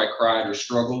 the more I cried or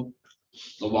struggled,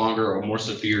 the longer or more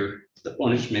severe the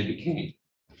punishment became.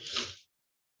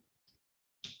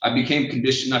 I became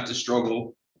conditioned not to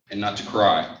struggle and not to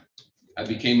cry. I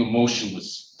became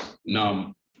emotionless,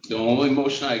 numb. The only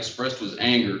emotion I expressed was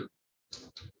anger,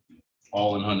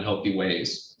 all in unhealthy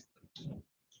ways.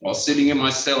 While sitting in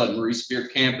my cell at Marie Spear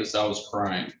campus, I was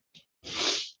crying.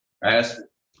 I asked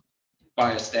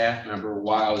by a staff member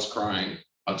why I was crying.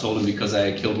 I told him because I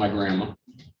had killed my grandma.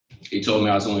 He told me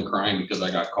I was only crying because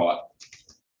I got caught.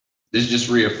 This just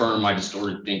reaffirmed my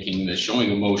distorted thinking that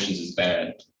showing emotions is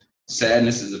bad.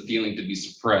 Sadness is a feeling to be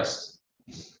suppressed.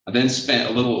 I then spent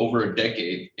a little over a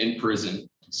decade in prison,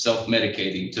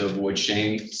 self-medicating to avoid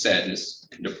shame, sadness,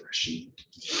 and depression.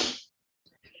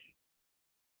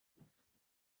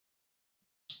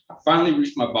 I finally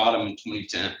reached my bottom in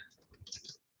 2010.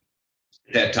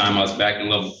 At that time, I was back in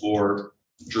level 4,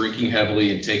 drinking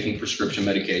heavily and taking prescription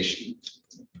medication.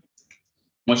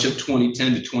 Much of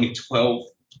 2010 to 2012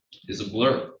 is a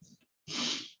blur.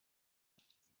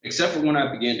 Except for when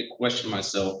I began to question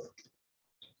myself.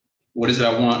 What is it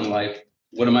I want in life?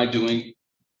 What am I doing?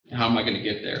 How am I going to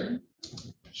get there?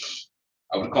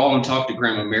 I would call and talk to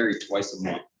Grandma Mary twice a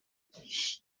month.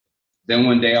 Then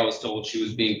one day I was told she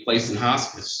was being placed in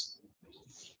hospice.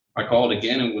 I called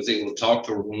again and was able to talk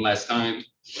to her one last time.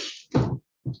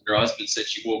 Her husband said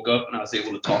she woke up and I was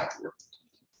able to talk to her.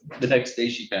 The next day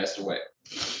she passed away.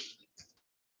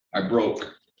 I broke.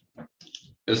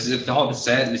 It was as if all the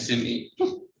sadness in me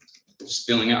was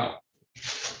spilling out.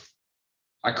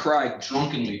 I cried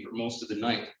drunkenly for most of the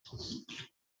night.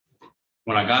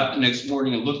 When I got up the next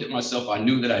morning and looked at myself, I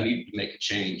knew that I needed to make a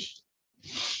change.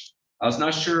 I was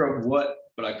not sure of what,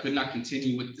 but I could not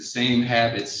continue with the same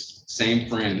habits, same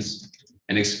friends,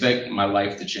 and expect my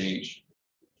life to change.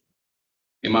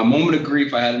 In my moment of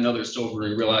grief, I had another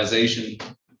sobering realization.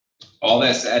 All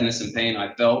that sadness and pain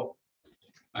I felt,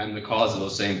 I am the cause of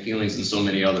those same feelings and so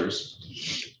many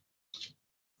others.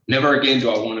 Never again do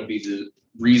I want to be the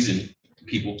reason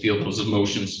people feel those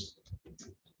emotions.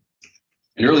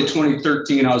 In early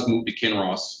 2013, I was moved to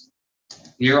Kinross.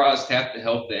 Here I was tapped to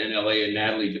help the NLA and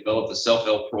Natalie develop a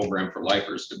self-help program for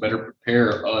lifers to better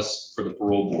prepare us for the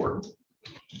parole board.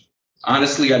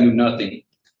 Honestly, I knew nothing,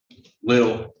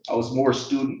 little. I was more a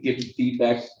student giving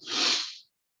feedback.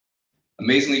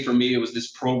 Amazingly for me, it was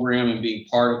this program and being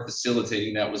part of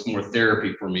facilitating that was more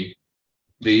therapy for me.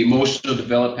 The emotional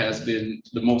development has been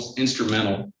the most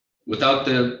instrumental. Without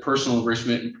the personal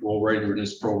enrichment and parole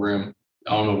readiness program,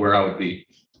 I don't know where I would be.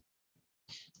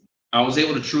 I was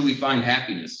able to truly find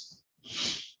happiness.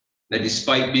 That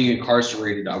despite being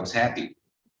incarcerated, I was happy.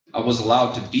 I was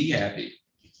allowed to be happy.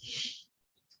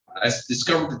 I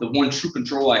discovered that the one true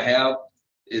control I have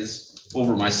is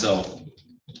over myself.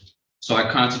 So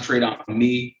I concentrate on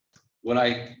me, what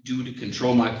I do to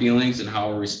control my feelings and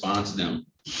how I respond to them.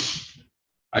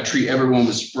 I treat everyone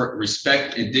with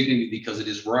respect and dignity because it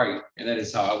is right, and that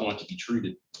is how I want to be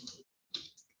treated.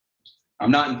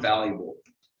 I'm not infallible.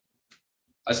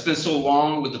 I spent so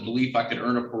long with the belief I could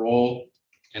earn a parole,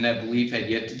 and that belief had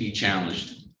yet to be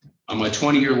challenged. On my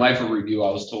 20-year life of review,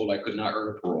 I was told I could not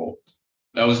earn a parole.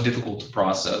 That was difficult to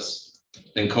process.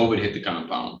 Then COVID hit the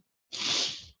compound.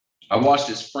 I watched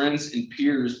as friends and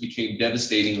peers became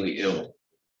devastatingly ill,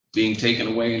 being taken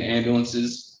away in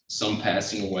ambulances, some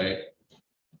passing away.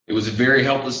 It was a very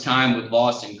helpless time with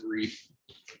loss and grief.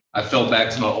 I fell back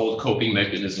to my old coping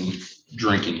mechanism,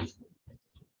 drinking.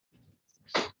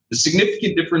 The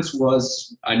significant difference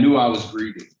was I knew I was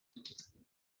grieving.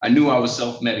 I knew I was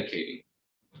self-medicating.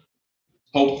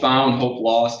 Hope found, hope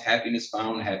lost, happiness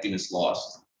found, happiness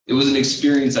lost. It was an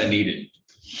experience I needed.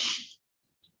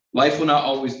 Life will not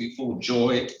always be full of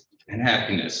joy and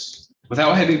happiness.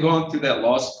 Without having gone through that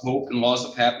loss of hope and loss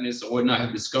of happiness, I would not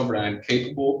have discovered I am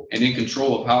capable and in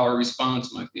control of how I respond to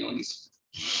my feelings.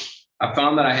 I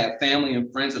found that I have family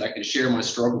and friends that I can share my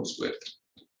struggles with.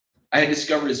 I had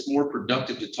discovered it's more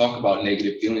productive to talk about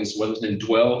negative feelings rather than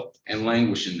dwell and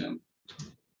languish in them.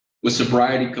 With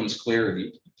sobriety comes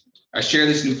clarity. I share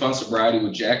this newfound sobriety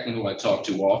with Jacqueline, who I talk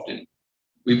to often.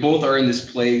 We both are in this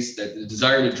place that the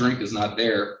desire to drink is not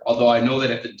there, although I know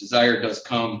that if the desire does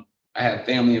come, I have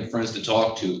family and friends to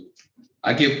talk to.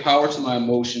 I give power to my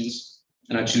emotions,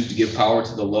 and I choose to give power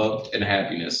to the love and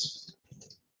happiness.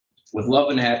 With love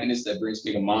and happiness, that brings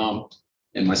me to Mom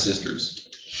and my sisters.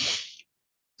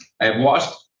 I have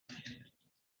watched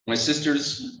my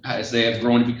sisters as they have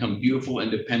grown to become beautiful,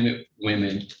 independent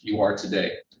women you are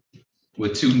today.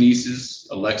 With 2 nieces,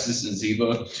 Alexis and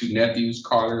Ziva, 2 nephews,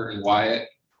 Carter and Wyatt,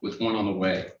 with 1 on the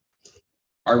way.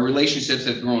 Our relationships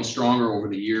have grown stronger over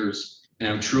the years, and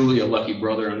I'm truly a lucky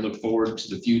brother and look forward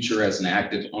to the future as an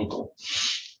active uncle.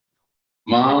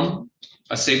 Mom,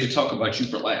 I saved to talk about you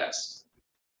for last.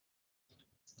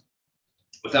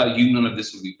 Without you, none of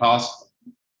this would be possible.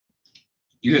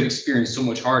 You have experienced so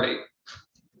much heartache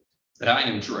that I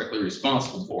am directly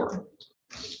responsible for.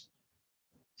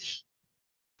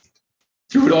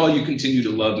 Through it all, you continue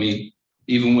to love me,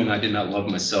 even when I did not love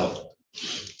myself.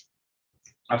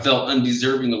 I felt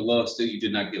undeserving of love, still you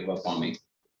did not give up on me.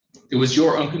 It was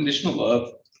your unconditional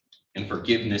love and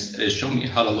forgiveness that has shown me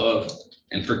how to love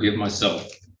and forgive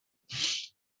myself.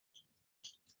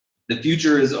 The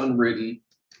future is unwritten.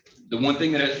 The one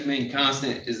thing that has remained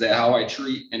constant is that how I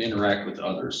treat and interact with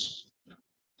others.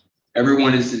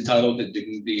 Everyone is entitled to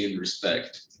dignity and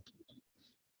respect.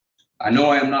 I know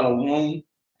I am not alone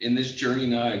in this journey,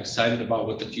 and I'm excited about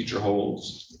what the future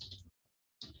holds.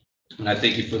 And I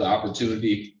thank you for the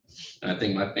opportunity, and I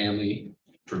thank my family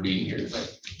for being here today.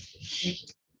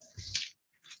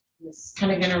 Ms.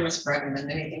 Hennigan or Ms. Bregman,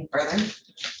 anything further?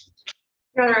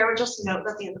 Your Honor, I would just note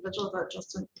that the individual that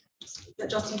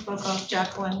Justin spoke of,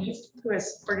 Jacqueline, who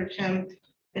has supported him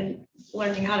in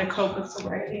learning how to cope with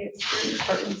sobriety, it's very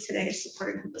important today,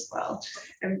 supporting him as well,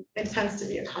 and it tends to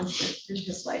be a constant in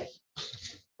his life.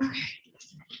 Okay.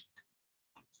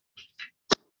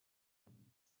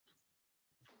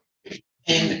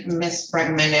 And Ms.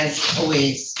 Bregman, as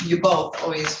always, you both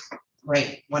always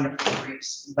write wonderful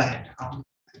briefs, but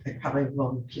I probably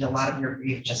will repeat a lot of your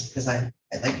brief just because I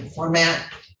like the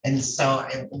format. And so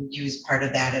I will use part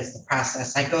of that as the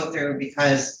process I go through,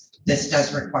 because this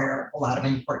does require a lot of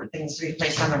important things to be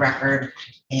placed on the record.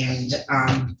 And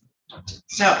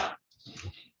so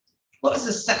what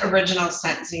was the original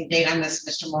sentencing date on this,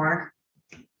 Mr. Moore?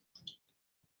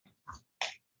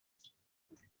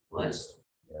 Was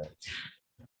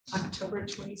October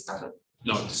 27th.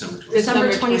 No, December 20th. December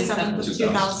December 27th of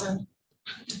 2000.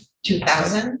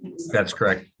 2000? That's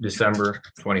correct. December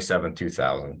 27,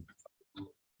 2000.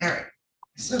 All right.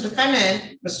 So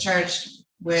defendant was charged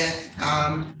with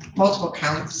multiple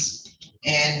counts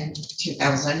in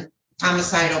 2000.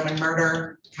 Homicide, open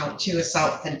murder, count 2,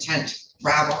 assault with intent,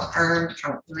 robbery armed,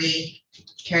 count 3,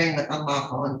 carrying with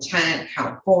unlawful intent,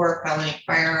 count 4, felony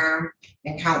firearm,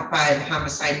 and count 5,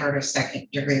 homicide, murder, 2nd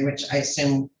degree, which I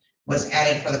assume was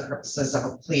added for the purposes of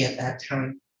a plea at that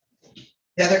time.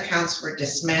 The other counts were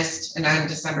dismissed, and on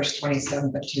December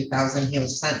 27th of 2000, he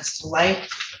was sentenced to life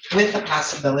with the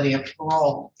possibility of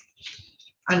parole.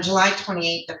 On July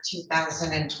 28th of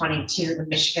 2022, the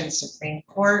Michigan Supreme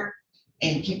Court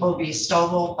in People v.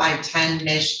 Stovall 510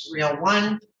 Mich.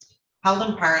 301 held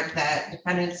in part that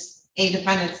a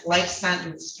defendant's life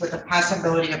sentence with the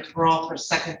possibility of parole for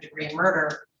 2nd degree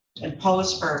murder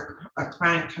imposed for a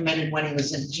crime committed when he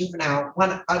was a juvenile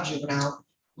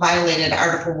violated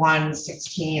Article 1,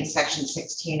 16, Section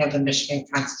 16 of the Michigan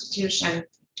Constitution,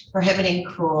 prohibiting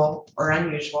cruel or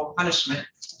unusual punishment.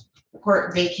 The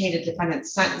court vacated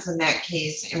defendant's sentence in that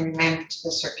case and remanded to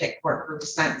the circuit court for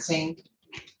resentencing.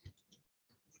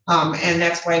 And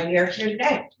that's why we are here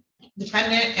today.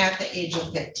 Defendant, at the age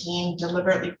of 15,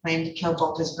 deliberately planned to kill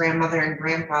both his grandmother and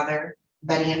grandfather,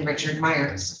 Betty and Richard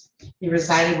Myers. He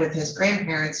resided with his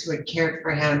grandparents, who had cared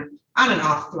for him on and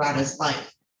off throughout his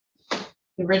life.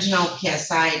 The original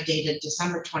PSI, dated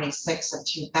December 26 of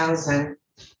 2000,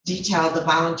 detailed the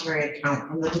voluntary account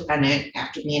from the defendant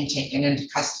after being taken into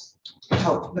custody.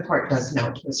 The court does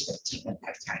note he was 15 at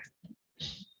that time.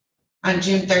 On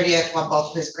June 30th, while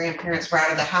both of his grandparents were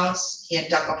out of the house, he had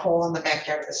dug a hole in the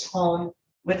backyard of his home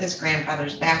with his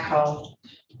grandfather's backhoe,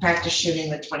 practiced shooting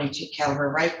the .22 caliber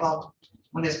rifle.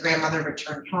 When his grandmother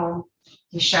returned home,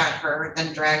 he shot her,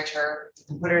 then dragged her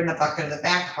and put her in the bucket of the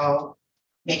backhoe,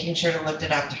 making sure to lift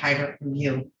it up to hide her from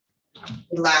view.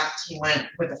 He left. He went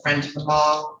with a friend to the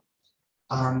mall.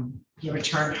 He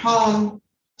returned home,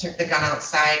 took the gun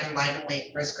outside, and lied in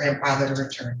wait for his grandfather to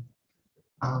return.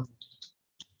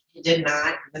 He did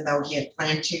not, even though he had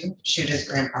planned to shoot his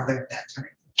grandfather at that time.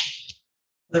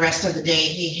 The rest of the day,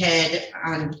 he hid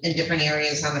in different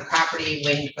areas on the property,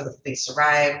 waiting for the police to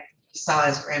arrive. He saw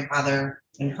his grandfather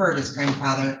and heard his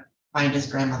grandfather find his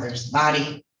grandmother's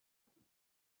body.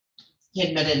 He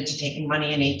admitted to taking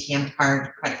money, an ATM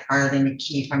card, credit card, and a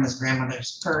key from his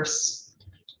grandmother's purse.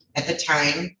 At the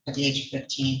time, at the age of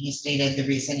 15, he stated the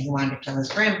reason he wanted to kill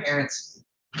his grandparents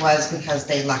was because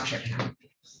they lectured him.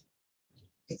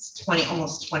 It's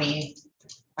almost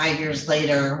 25 years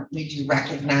later, we do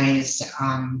recognize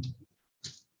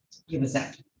he was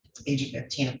at the age of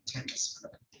 15 at the time this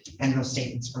occurred, and those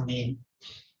statements were made.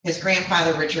 His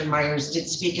grandfather, Richard Myers, did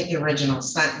speak at the original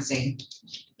sentencing,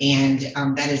 and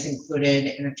that is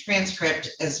included in a transcript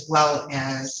as well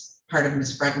as part of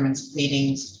Ms. Bregman's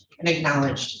pleadings and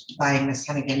acknowledged by Ms.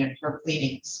 Hennigan in her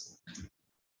pleadings.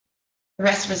 The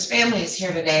rest of his family is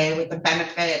here today with the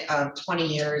benefit of 20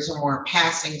 years or more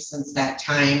passing since that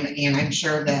time, and I'm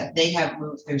sure that they have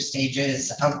moved through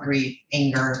stages of grief,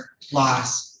 anger,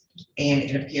 loss, and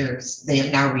it appears they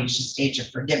have now reached a stage of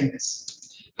forgiveness.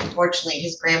 Unfortunately,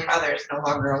 his grandfather is no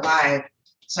longer alive,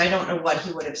 so I don't know what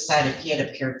he would have said if he had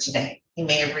appeared today. He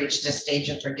may have reached a stage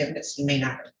of forgiveness, he may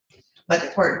not have. But the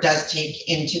court does take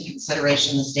into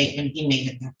consideration the statement he made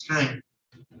at that time.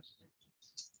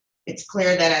 It's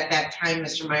clear that at that time,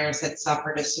 Mr. Myers had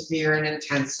suffered a severe and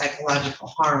intense psychological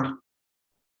harm.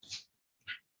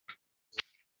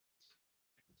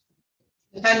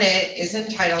 Defendant is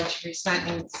entitled to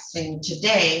resentencing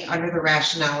today under the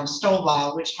rationale of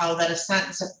Stovall, which held that a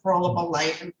sentence of parolable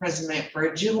life imprisonment for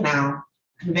a juvenile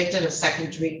convicted of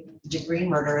second-degree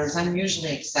murder is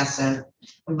unusually excessive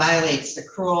and violates the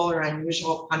cruel or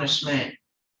unusual punishment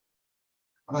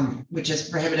which is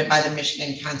prohibited by the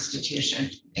Michigan Constitution.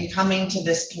 In coming to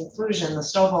this conclusion, the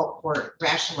Stovall court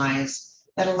rationalized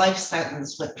that a life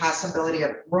sentence with possibility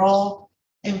of parole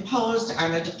imposed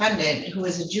on a defendant who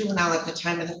is a juvenile at the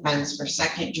time of the offense for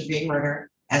second-degree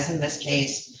murder, as in this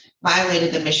case,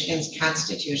 violated the Michigan's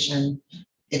Constitution,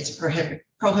 its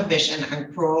prohibition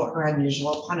on cruel or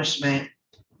unusual punishment,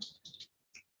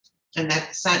 and that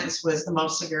the sentence was the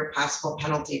most severe possible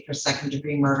penalty for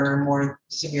second-degree murder, more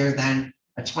severe than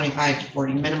a 25 to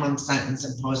 40 minimum sentence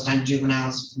imposed on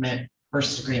juveniles who commit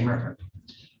first-degree murder.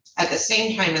 At the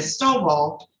same time as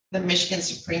Stovall, the Michigan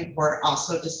Supreme Court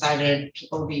also decided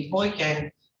People v.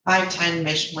 Boykin, 510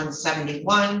 Mich.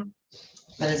 171,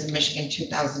 that is a Michigan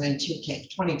 2002 case,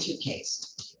 22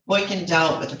 case. Boykin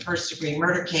dealt with a first-degree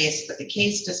murder case, but the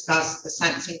case discussed the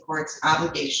sentencing court's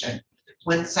obligation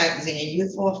when sentencing a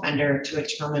youthful offender to a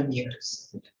term of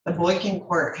years. The Boykin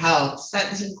court held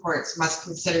sentencing courts must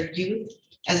consider youth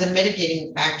as a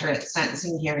mitigating factor at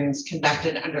sentencing hearings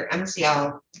conducted under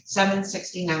MCL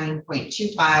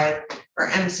 769.25 or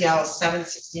MCL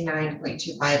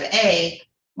 769.25A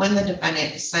when the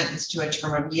defendant is sentenced to a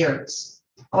term of years.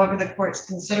 However, the court's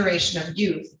consideration of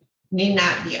youth need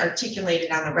not be articulated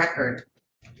on the record.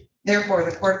 Therefore,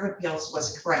 the Court of Appeals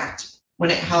was correct when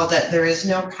it held that there is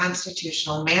no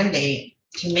constitutional mandate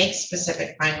to make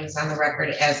specific findings on the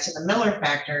record as to the Miller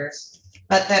factors,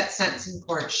 but that sentencing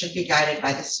court should be guided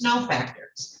by the Snow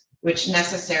factors, which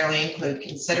necessarily include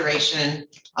consideration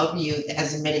of youth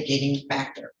as a mitigating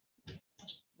factor.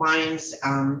 Lines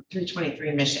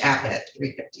 323 Mich. Abbott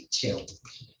 352.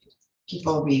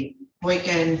 People v.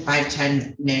 Boykin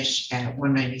 510 Mich. at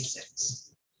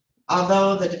 196.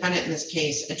 Although the defendant in this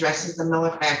case addresses the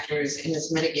Miller factors in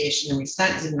his mitigation and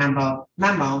resentencing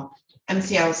memo,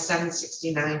 MCL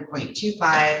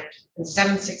 769.25 and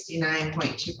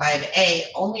 769.25A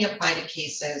only apply to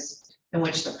cases in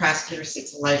which the prosecutor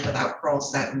seeks a life without parole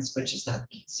sentence, which is not the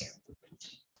case here.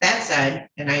 That said,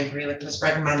 and I agree with Ms.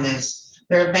 Bregman on this,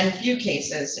 there have been few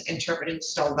cases interpreting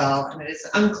Stovall, and it is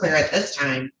unclear at this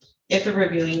time if the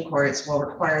reviewing courts will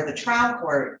require the trial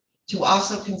court to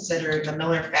also consider the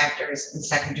Miller factors in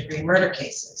second-degree murder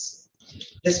cases.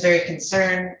 This very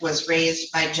concern was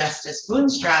raised by Justice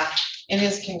Boonstra in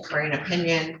his concurring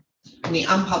opinion in the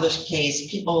unpublished case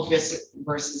People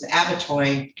versus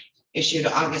Abatoy, issued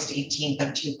August 18th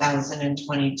of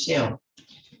 2022.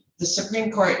 The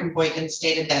Supreme Court in Boykin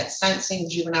stated that sentencing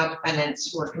juvenile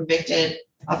defendants who were convicted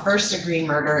of first-degree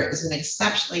murder is an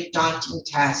exceptionally daunting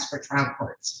task for trial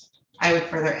courts. I would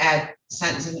further add,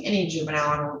 sentencing any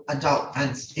juvenile or adult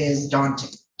offense is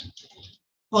daunting.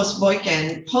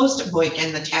 Post-Boykin,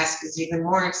 the task is even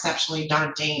more exceptionally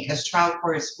daunting, as trial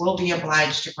courts will be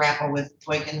obliged to grapple with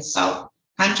Boykin's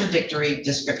self-contradictory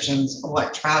descriptions of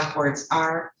what trial courts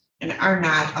are and are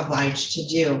not obliged to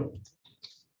do.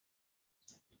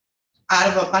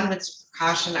 Out of abundance of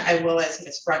caution, I will, as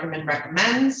Ms. Bruggeman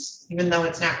recommends, even though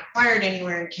it's not required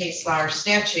anywhere in case law or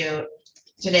statute,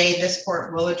 today this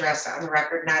court will address on the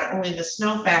record not only the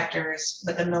Snow factors,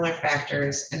 but the Miller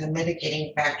factors and the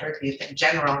mitigating factor of youth in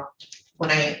general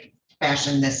when I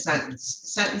fashion this sentence.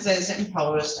 Sentences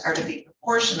imposed are to be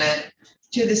proportionate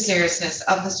to the seriousness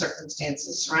of the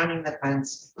circumstances surrounding the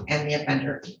offense and the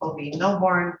offender, will be no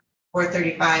born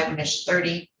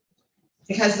 435-30.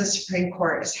 Because the Supreme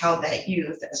Court has held that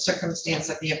youth, a circumstance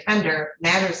of the offender,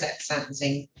 matters at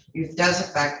sentencing, youth does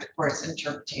affect the court's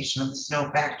interpretation of the Snow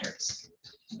factors.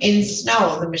 In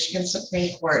Snow, the Michigan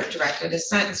Supreme Court directed a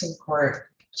sentencing court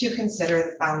to consider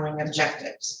the following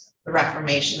objectives: the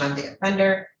reformation of the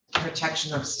offender, the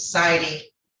protection of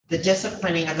society, the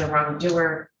disciplining of the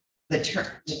wrongdoer, the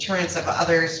deterrence of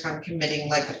others from committing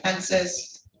like offenses.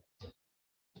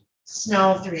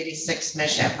 Snow 386,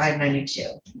 Mich at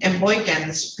 592. In Boykin,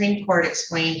 the Supreme Court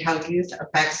explained how youth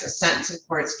affects a sentencing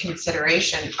court's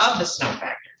consideration of the Snow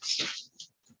factors.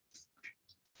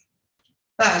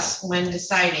 Thus, when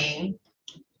deciding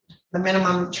the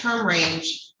minimum term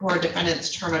range for a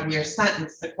defendant's term of year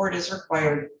sentence, the court is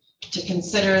required to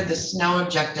consider the Snow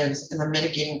objectives and the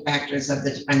mitigating factors of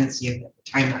the defendant's youth at the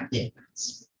time of the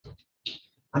offense.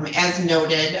 As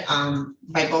noted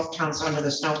by both counsel under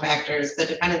the Snow factors, the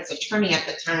defendant's attorney at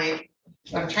the time,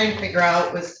 I'm trying to figure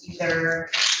out, was either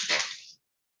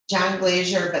John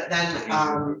Glazier, but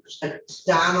then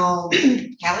Donald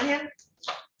Callahan.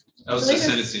 That was the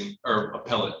sentencing or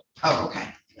appellate. Oh,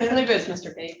 okay. I believe it was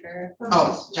Mr. Baker.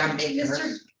 Oh, John Baker.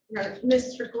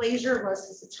 Mr. Glazier was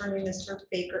his attorney, Mr.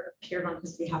 Baker appeared on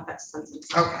his behalf at sentencing.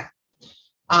 Okay.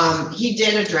 He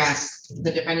did address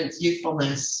the defendant's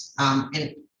youthfulness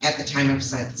at the time of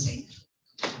sentencing.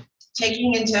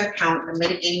 Taking into account the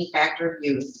mitigating factor of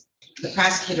youth, the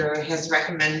prosecutor has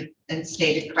recommended and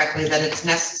stated correctly that it's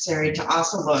necessary to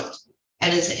also look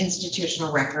at his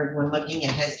institutional record when looking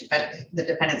at the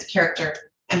defendant's character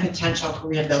and potential for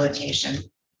rehabilitation,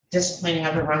 disciplining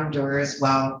of the wrongdoer, as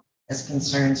well as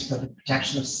concerns for the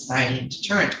protection of society and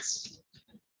deterrence.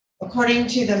 According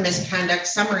to the misconduct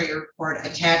summary report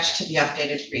attached to the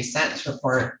updated pre-sentence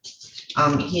report,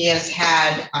 he has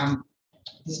had,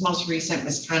 his most recent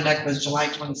misconduct was July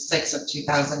 26th of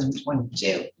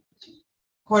 2022.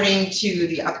 According to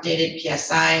the updated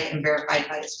PSI and verified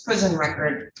by his prison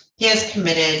record, he has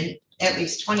committed at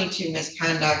least 22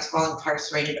 misconducts while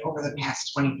incarcerated over the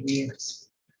past 23 years.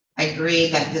 I agree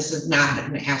that this is not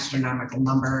an astronomical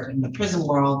number in the prison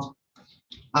world.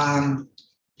 And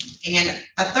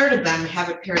a third of them have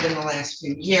appeared in the last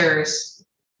few years,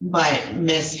 but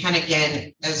Ms.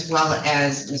 Hennigan, as well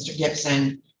as Mr.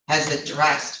 Gibson, has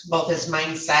addressed both his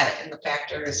mindset and the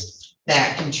factors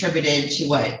that contributed to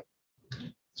what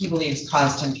he believes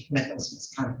caused him to commit those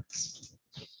misconducts.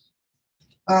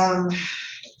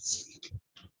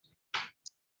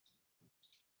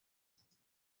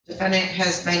 Defendant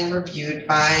has been reviewed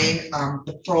by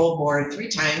the parole board 3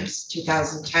 times,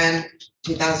 2010,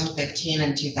 2015,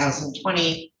 and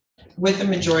 2020, with the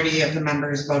majority of the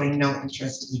members voting no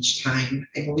interest each time.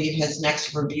 I believe his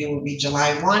next review will be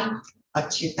July 1 of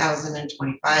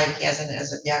 2025. He hasn't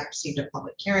as of yet received a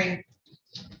public hearing,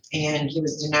 and he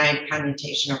was denied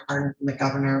commutation or pardon from the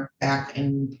governor back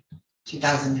in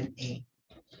 2008.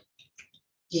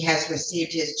 He has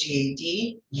received his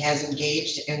GED. He has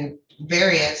engaged in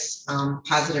various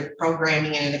positive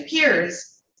programming, and it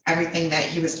appears everything that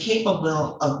he was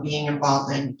capable of being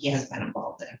involved in, he has been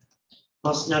involved in.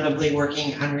 Most notably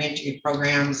working on reentry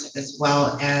programs as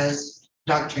well as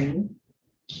dog training.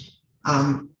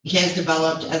 He has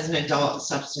developed as an adult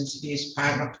substance abuse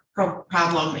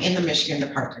problem in the Michigan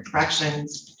Department of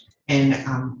Corrections,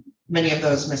 and many of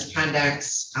those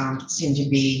misconducts seem to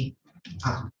be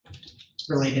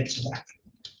related to that.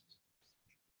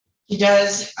 He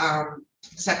does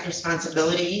accept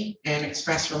responsibility and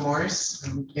express remorse.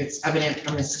 It's evident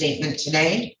from his statement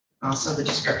today, also the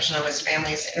description of his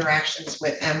family's interactions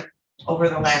with him over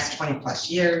the last 20+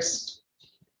 years.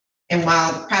 And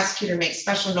while the prosecutor makes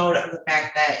special note of the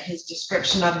fact that his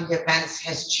description of the events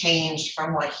has changed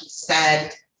from what he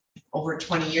said over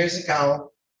 20 years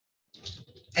ago,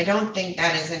 I don't think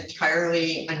that is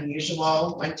entirely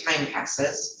unusual when time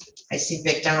passes. I see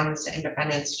victims and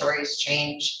defendant stories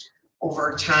change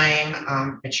over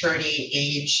time, maturity,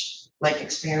 age, life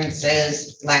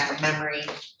experiences, lack of memory,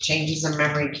 changes in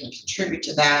memory can contribute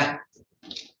to that.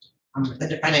 The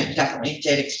defendant definitely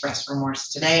did express remorse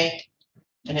today,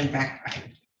 and in fact,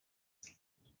 cried.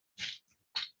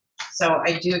 So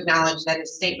I do acknowledge that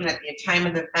his statement at the time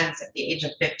of the offense at the age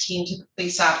of 15 to the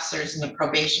police officers in the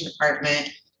probation department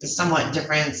is somewhat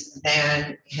different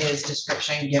than his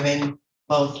description given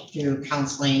both through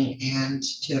counseling and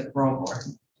to the parole board.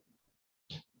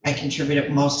 I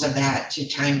contributed most of that to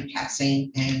time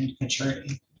passing and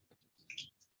maturity.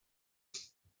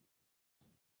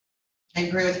 I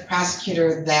agree with the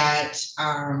prosecutor that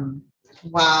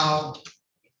while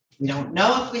We don't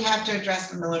know if we have to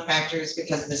address the Miller factors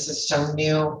because this is so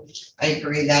new. I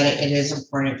agree that it is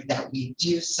important that we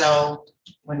do so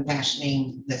when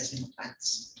fashioning this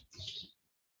offense.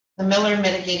 The Miller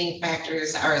mitigating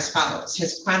factors are as follows: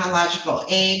 his chronological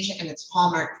age and its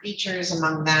hallmark features,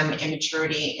 among them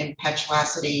immaturity,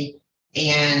 impetuosity,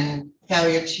 and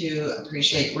failure to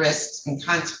appreciate risks and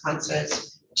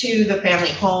consequences. 2, the family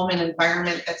home and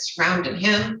environment that surrounded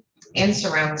him and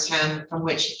surrounds him, from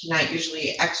which he cannot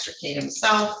usually extricate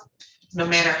himself, no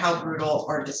matter how brutal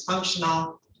or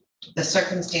dysfunctional. The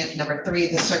circumstance, number 3,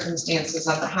 the circumstances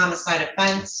of the homicide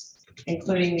offense,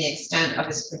 including the extent of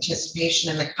his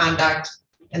participation in the conduct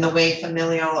and the way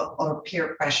familial or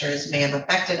peer pressures may have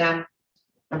affected him.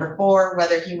 Number 4,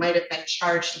 whether he might have been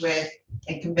charged with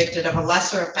and convicted of a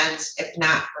lesser offense if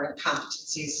not for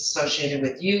incompetencies associated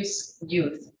with youth.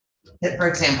 For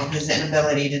example, his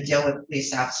inability to deal with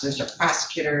police officers or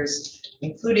prosecutors,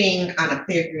 including on a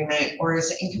plea agreement, or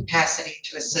his incapacity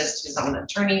to assist his own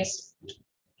attorneys.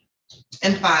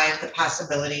 And 5, the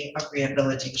possibility of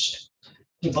rehabilitation.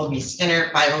 People v. Skinner,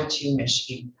 502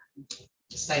 Michigan,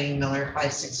 citing Miller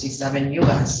 567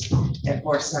 U.S. at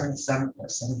 477,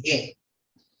 478.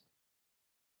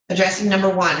 Addressing number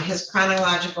 1, his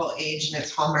chronological age and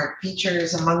its hallmark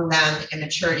features, among them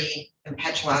immaturity,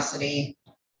 impetuosity,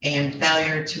 and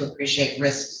failure to appreciate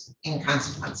risks and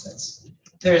consequences.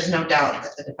 There is no doubt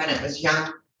that the defendant was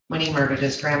young when he murdered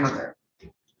his grandmother. The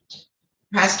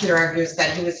prosecutor argues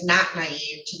that he was not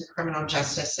naive to the criminal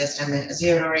justice system, as he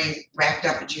had already racked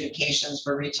up adjudications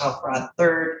for retail fraud,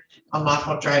 third,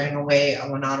 unlawful driving away of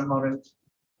an automotive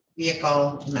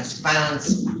vehicle, domestic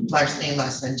violence, larceny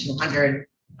less than 200,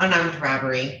 unarmed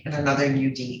robbery, and another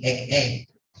UDAA.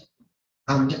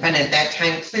 Defendant at that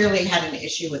time clearly had an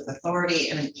issue with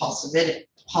authority and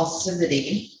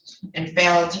impulsivity and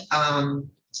failed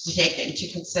to take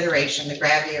into consideration the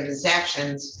gravity of his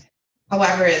actions.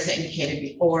 However, as indicated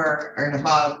before or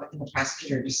above in the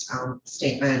prosecutor's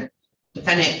statement,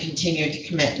 defendant continued to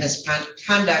commit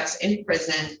misconducts in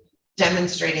prison,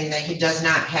 demonstrating that he does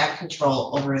not have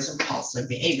control over his impulsive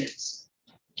behaviors.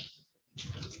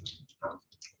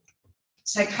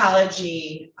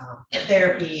 Psychology,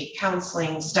 therapy,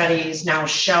 counseling studies now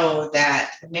show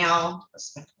that the male,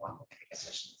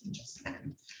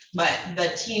 but the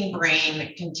teen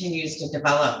brain continues to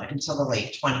develop until the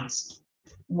late 20s.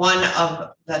 One of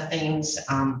the things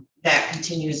that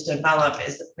continues to develop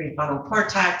is the prefrontal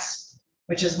cortex,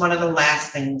 which is one of the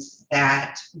last things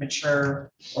that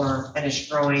mature or finish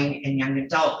growing in young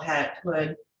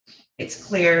adulthood. It's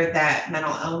clear that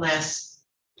mental illness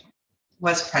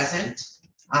was present.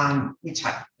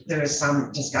 There was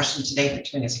some discussion today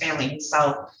between his family,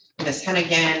 himself, Ms.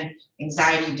 Hennigan,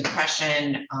 anxiety,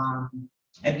 depression,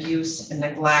 abuse and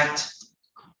neglect,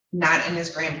 not in his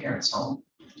grandparents' home,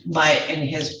 but in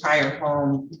his prior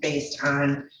home, based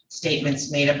on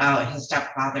statements made about his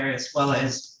stepfather, as well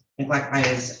as neglect by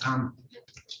his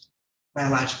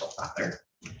biological father.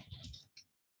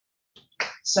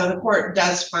 So the court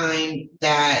does find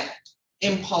that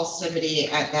impulsivity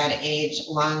at that age,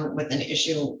 along with an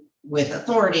issue with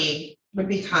authority, would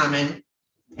be common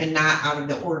and not out of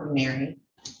the ordinary.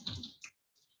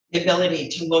 The ability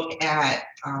to look at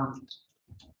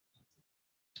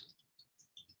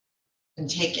and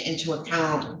take into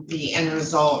account the end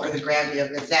result or the gravity of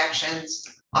his actions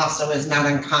also is not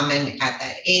uncommon at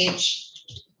that age.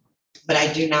 But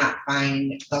I do not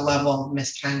find the level of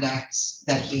misconduct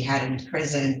that he had in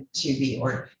prison to be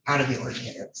out of the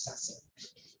ordinary or excessive.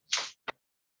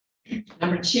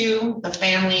 Number 2, the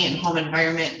family and home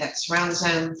environment that surrounds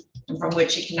him and from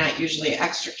which he cannot usually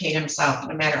extricate himself,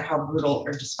 no matter how brutal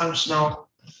or dysfunctional.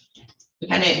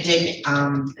 Defendant did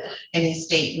in his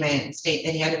statement state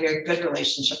that he had a very good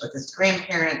relationship with his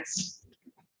grandparents,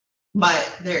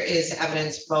 but there is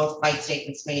evidence, both by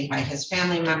statements made by his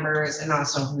family members and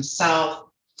also himself,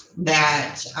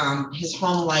 that his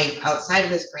home life outside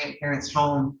of his grandparents'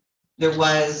 home, there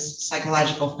was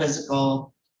psychological,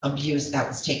 physical abuse that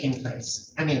was taking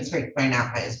place. I mean, it's very clear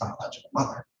not by his biological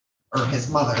mother or his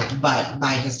mother, but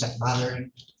by his stepfather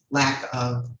and lack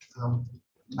of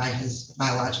by his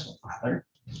biological father.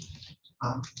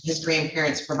 His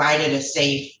grandparents provided a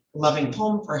safe, loving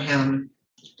home for him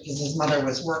because his mother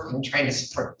was working, trying to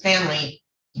support the family,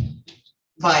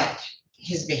 but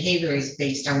his behavior is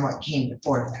based on what came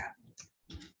before that.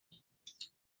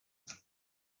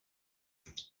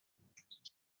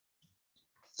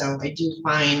 So I do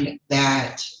find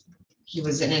that he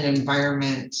was in an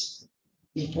environment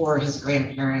before his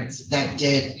grandparents that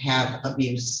did have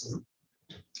abuse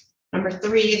Number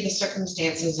 3, the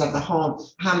circumstances of the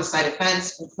homicide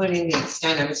offense, including the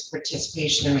extent of his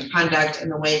participation in the conduct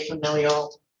and the way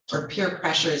familial or peer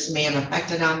pressures may have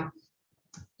affected him.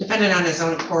 Defendant on his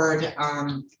own accord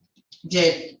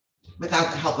did,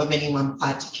 without the help of anyone,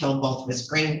 plot to kill both of his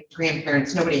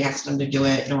grandparents. Nobody asked him to do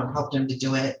it. No one helped him to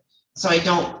do it. So I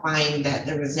don't find that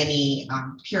there was any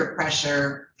peer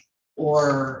pressure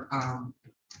or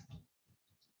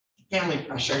family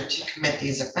pressure to commit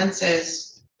these offenses.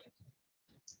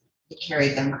 He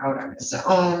carried them out on his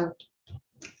own.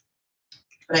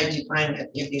 But I do find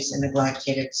that the abuse and neglect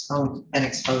he had been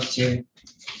exposed to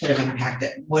could have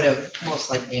impacted, would have most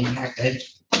likely impacted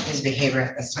his behavior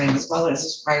at this time, as well as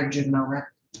his prior juvenile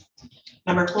record.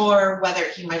 Number 4, whether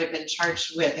he might have been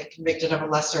charged with and convicted of a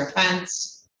lesser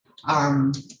offense.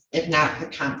 If not, the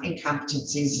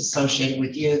incompetencies associated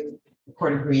with youth. The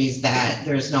court agrees that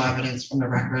there is no evidence from the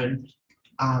record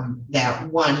that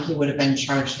 1, he would have been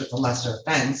charged with a lesser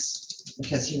offense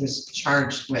because he was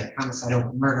charged with homicide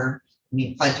over murder and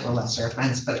he pled to a lesser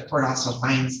offense. But the court also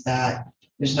finds that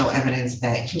there's no evidence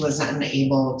that he was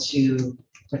unable to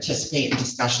participate in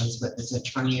discussions with his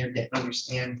attorney or didn't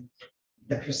understand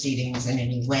the proceedings in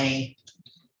any way.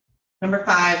 Number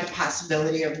 5, the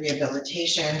possibility of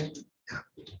rehabilitation.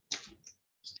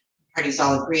 Parties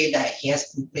all agree that he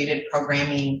has completed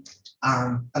programming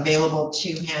available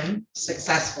to him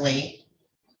successfully.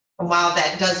 And while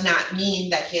that does not mean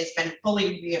that he has been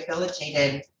fully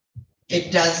rehabilitated,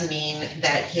 it does mean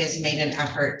that he has made an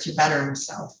effort to better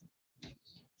himself.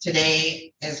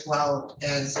 Today, as well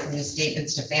as in his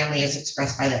statements to family as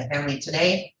expressed by that family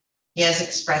today, he has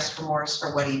expressed remorse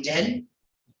for what he did.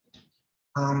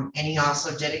 And he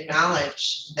also did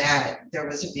acknowledge that there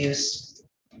was abuse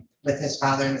with his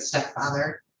father and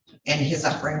stepfather, and his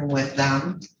upbringing with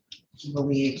them, he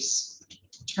believes,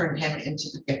 turned him into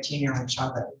the 15-year-old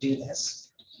child that would do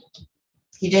this.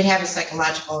 He did have a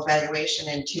psychological evaluation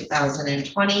in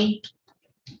 2020,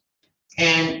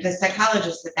 and the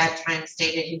psychologist at that time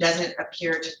stated he doesn't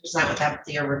appear to present with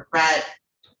empathy or regret.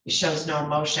 He shows no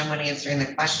emotion when answering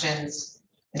the questions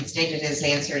and stated his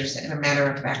answers in a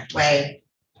matter-of-fact way.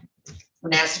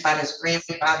 When asked about his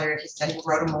grandfather, he said he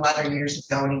wrote him a letter years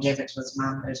ago and he gave it to his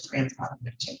mom, but his grandfather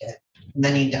would take it, and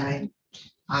then he died.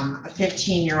 A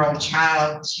 15-year-old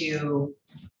child to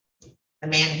the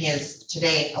man he is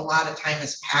today, a lot of time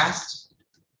has passed.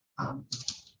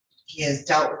 He has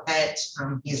dealt with it.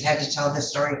 He's had to tell this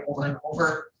story over and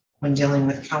over when dealing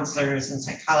with counselors and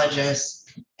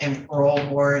psychologists and parole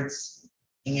boards.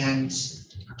 And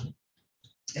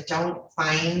I don't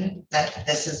find that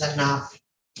this is enough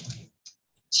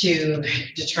to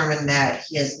determine that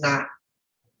he has not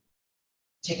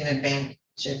taken advantage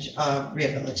of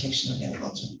rehabilitation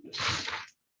available to him.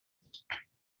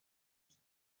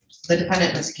 The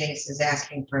defendant in this case is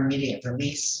asking for immediate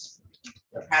release.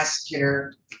 The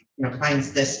prosecutor,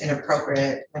 finds this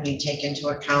inappropriate when you take into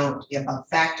account the above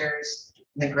factors,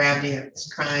 the gravity of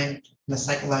this crime, and the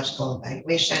psychological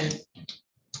evaluation.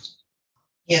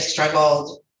 He has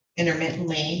struggled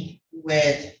intermittently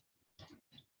with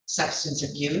substance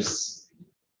abuse.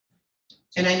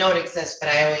 And I know it exists, but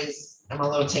I'm a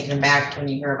little taken aback when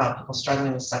you hear about people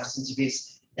struggling with substance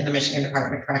abuse in the Michigan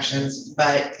Department of Corrections,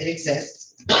 but it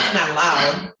exists. It's not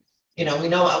allowed. We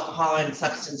know alcohol and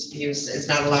substance abuse is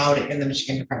not allowed in the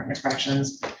Michigan Department of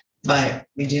Corrections, but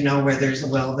we do know where there's a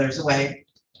will, there's a way.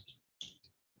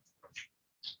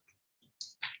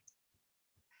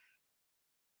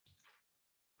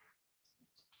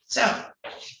 So,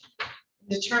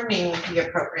 determining the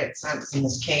appropriate sentence in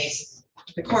this case,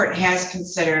 the court has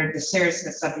considered the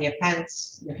seriousness of the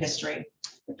offense, the history,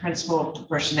 the principle of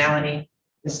proportionality,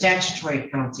 the statutory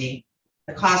penalty,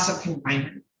 the cost of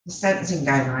confinement, the sentencing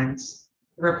guidelines,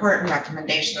 the report and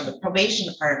recommendation of the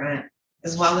probation department,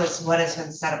 as well as what has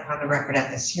been said upon the record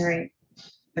at this hearing.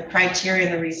 The criteria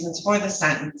and the reasons for the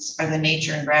sentence are the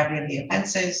nature and gravity of the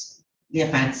offenses, the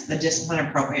offense, the discipline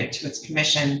appropriate to its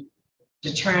commission,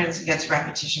 deterrence against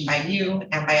repetition by you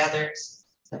and by others,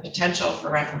 the potential for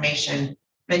reformation,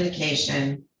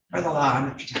 vindication for the law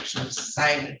and the protection of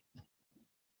society.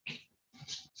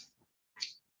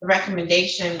 The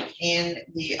recommendation in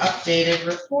the updated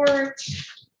report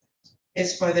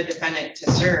is for the defendant to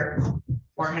serve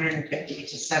 450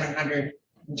 to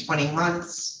 720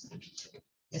 months.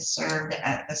 Is served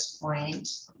at this point.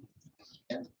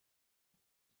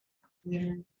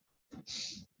 Yeah.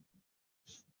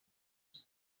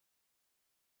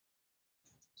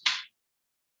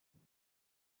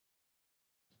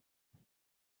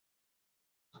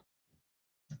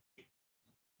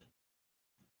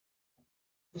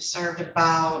 We served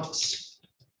about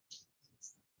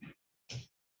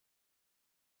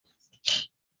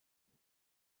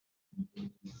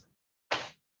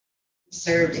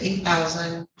served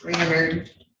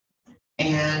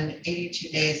 8,382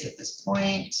 days at this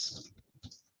point,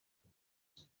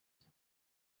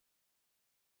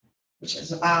 which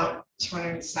is about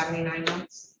 279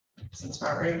 months. Sounds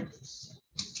about right.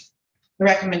 The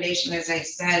recommendation, as I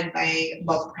said, by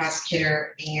both the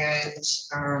prosecutor and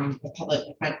the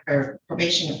public or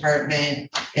probation department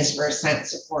is for a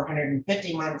sentence of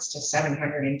 450 months to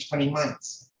 720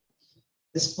 months.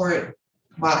 This court,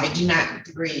 while I do not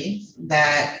agree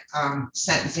that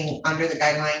sentencing under the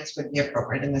guidelines would be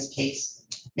appropriate in this case,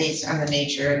 based on the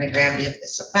nature and the gravity of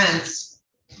this offense,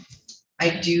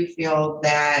 I do feel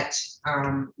that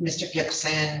Mr.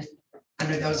 Gibson,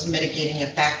 under those mitigating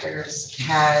factors,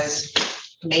 has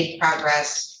made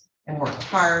progress and worked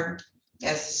hard, he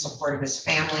has the support of his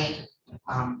family.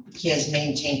 He has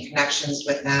maintained connections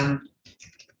with them.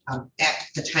 At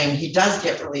the time he does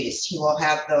get released, he will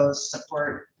have those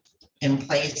support in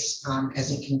place as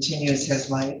he continues his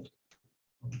life.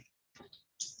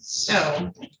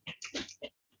 So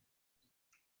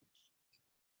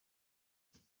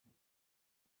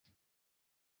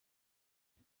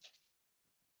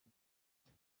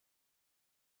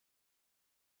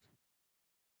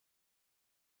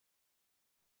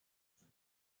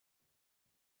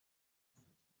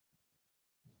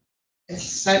it's the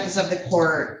sentence of the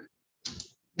court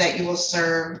that you will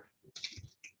serve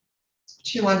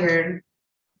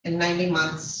 290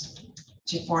 months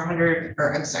to 400,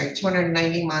 or I'm sorry,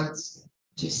 290 months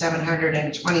to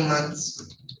 720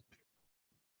 months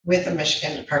with the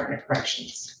Michigan Department of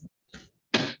Corrections.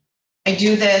 I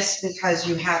do this because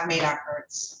you have made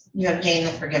efforts. You have gained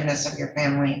the forgiveness of your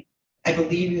family. I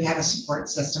believe you have a support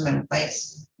system in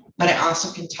place, but I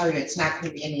also can tell you it's not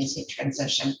going to be an easy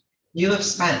transition. You have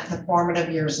spent the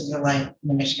formative years of your life in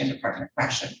the Michigan Department of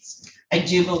Corrections. I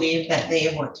do believe that they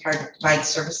have worked hard to provide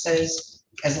services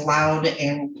as allowed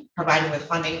and provided with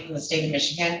funding from the state of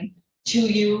Michigan to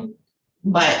you,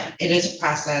 but it is a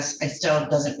process. I still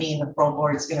doesn't mean the parole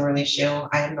board is going to release you.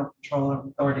 I have no control or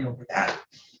authority over that.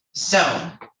 So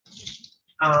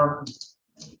I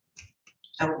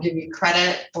will give you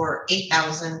credit for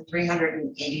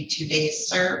 8,382 days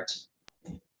served.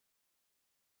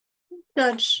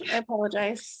 Judge, I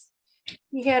apologize.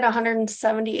 You had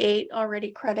 178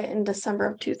 already credit in December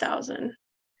of 2000.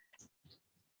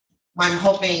 I'm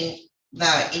hoping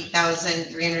the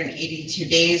 8,382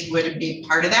 days would be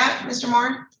part of that, Mr.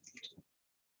 Moore?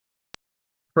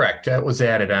 Correct. That was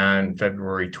added on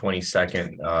February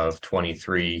 22nd of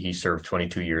 23. He served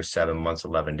 22 years, 7 months,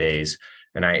 11 days.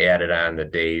 And I added on the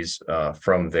days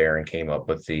from there and came up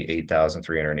with the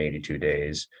 8,382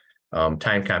 days.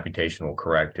 Time computation will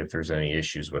correct if there's any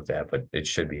issues with that, but it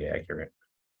should be accurate.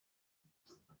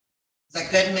 Is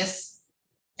that good, Miss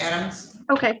Adams?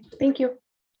 Okay, thank you.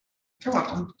 You're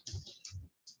welcome.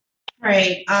 All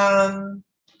right.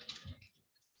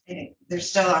 There's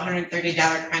still a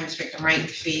 $130 crimes victim right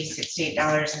fee,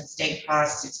 $68 in state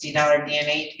costs, $60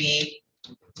 DNA fee.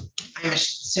 I'm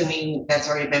assuming that's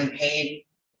already been paid.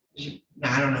 No,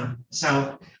 I don't know.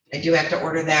 So I do have to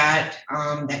order that.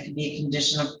 That could be a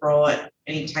condition of parole at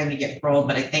any time you get parole,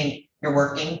 but I think you're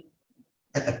working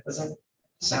at the prison.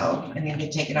 So I need to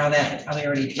take it out of that. I probably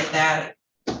already did that.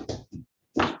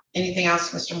 Anything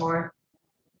else, Mr. Moore?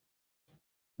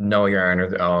 No, Your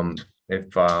Honor.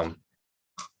 If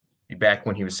back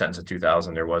when he was sentenced in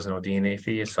 2000, there was no DNA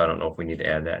fee, so I don't know if we need to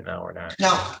add that now or not.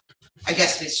 No, I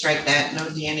guess we strike that. No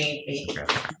DNA fee. Okay.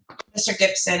 Mr.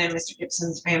 Gibson and Mr.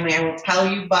 Gibson's family, I will tell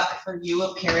you, but for you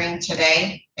appearing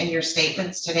today and your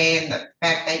statements today and the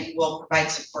fact that you will provide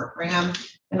support for him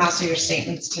and also your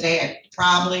statements today, I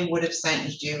probably would have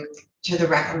sentenced you to the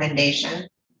recommendation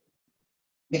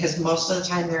because most of the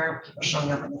time there are people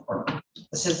showing up in the courtroom.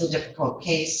 This is a difficult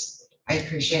case. I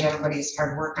appreciate everybody's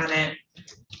hard work on it.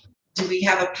 Do we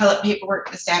have appellate paperwork,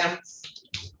 Ms. Adams?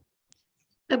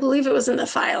 I believe it was in the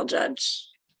file, Judge.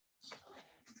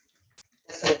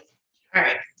 All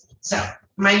right, so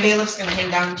my bailiff's gonna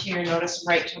hand down to your notice of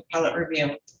right to appellate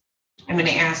review. I'm gonna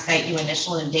ask that you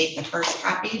initial and date the first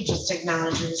copy, just to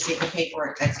acknowledge you received the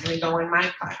paperwork. That's gonna go in my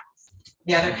file.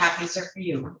 The other copies are for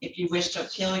you. If you wish to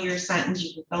appeal your sentence,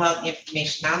 you can fill out the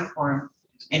information on the form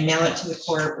and mail it to the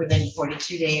court within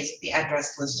 42 days of the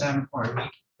address listed on the form.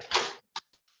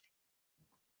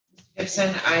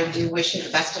 Gibson, I do wish you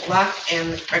the best of luck,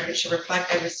 and the record should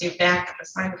reflect I received back a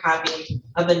signed copy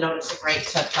of the notice of right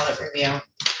to appellate review.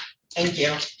 Thank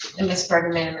you. And Ms.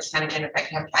 Bergman and Ms. Hennigan, if I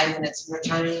can have 5 minutes of your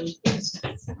time.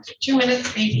 2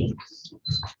 minutes, maybe.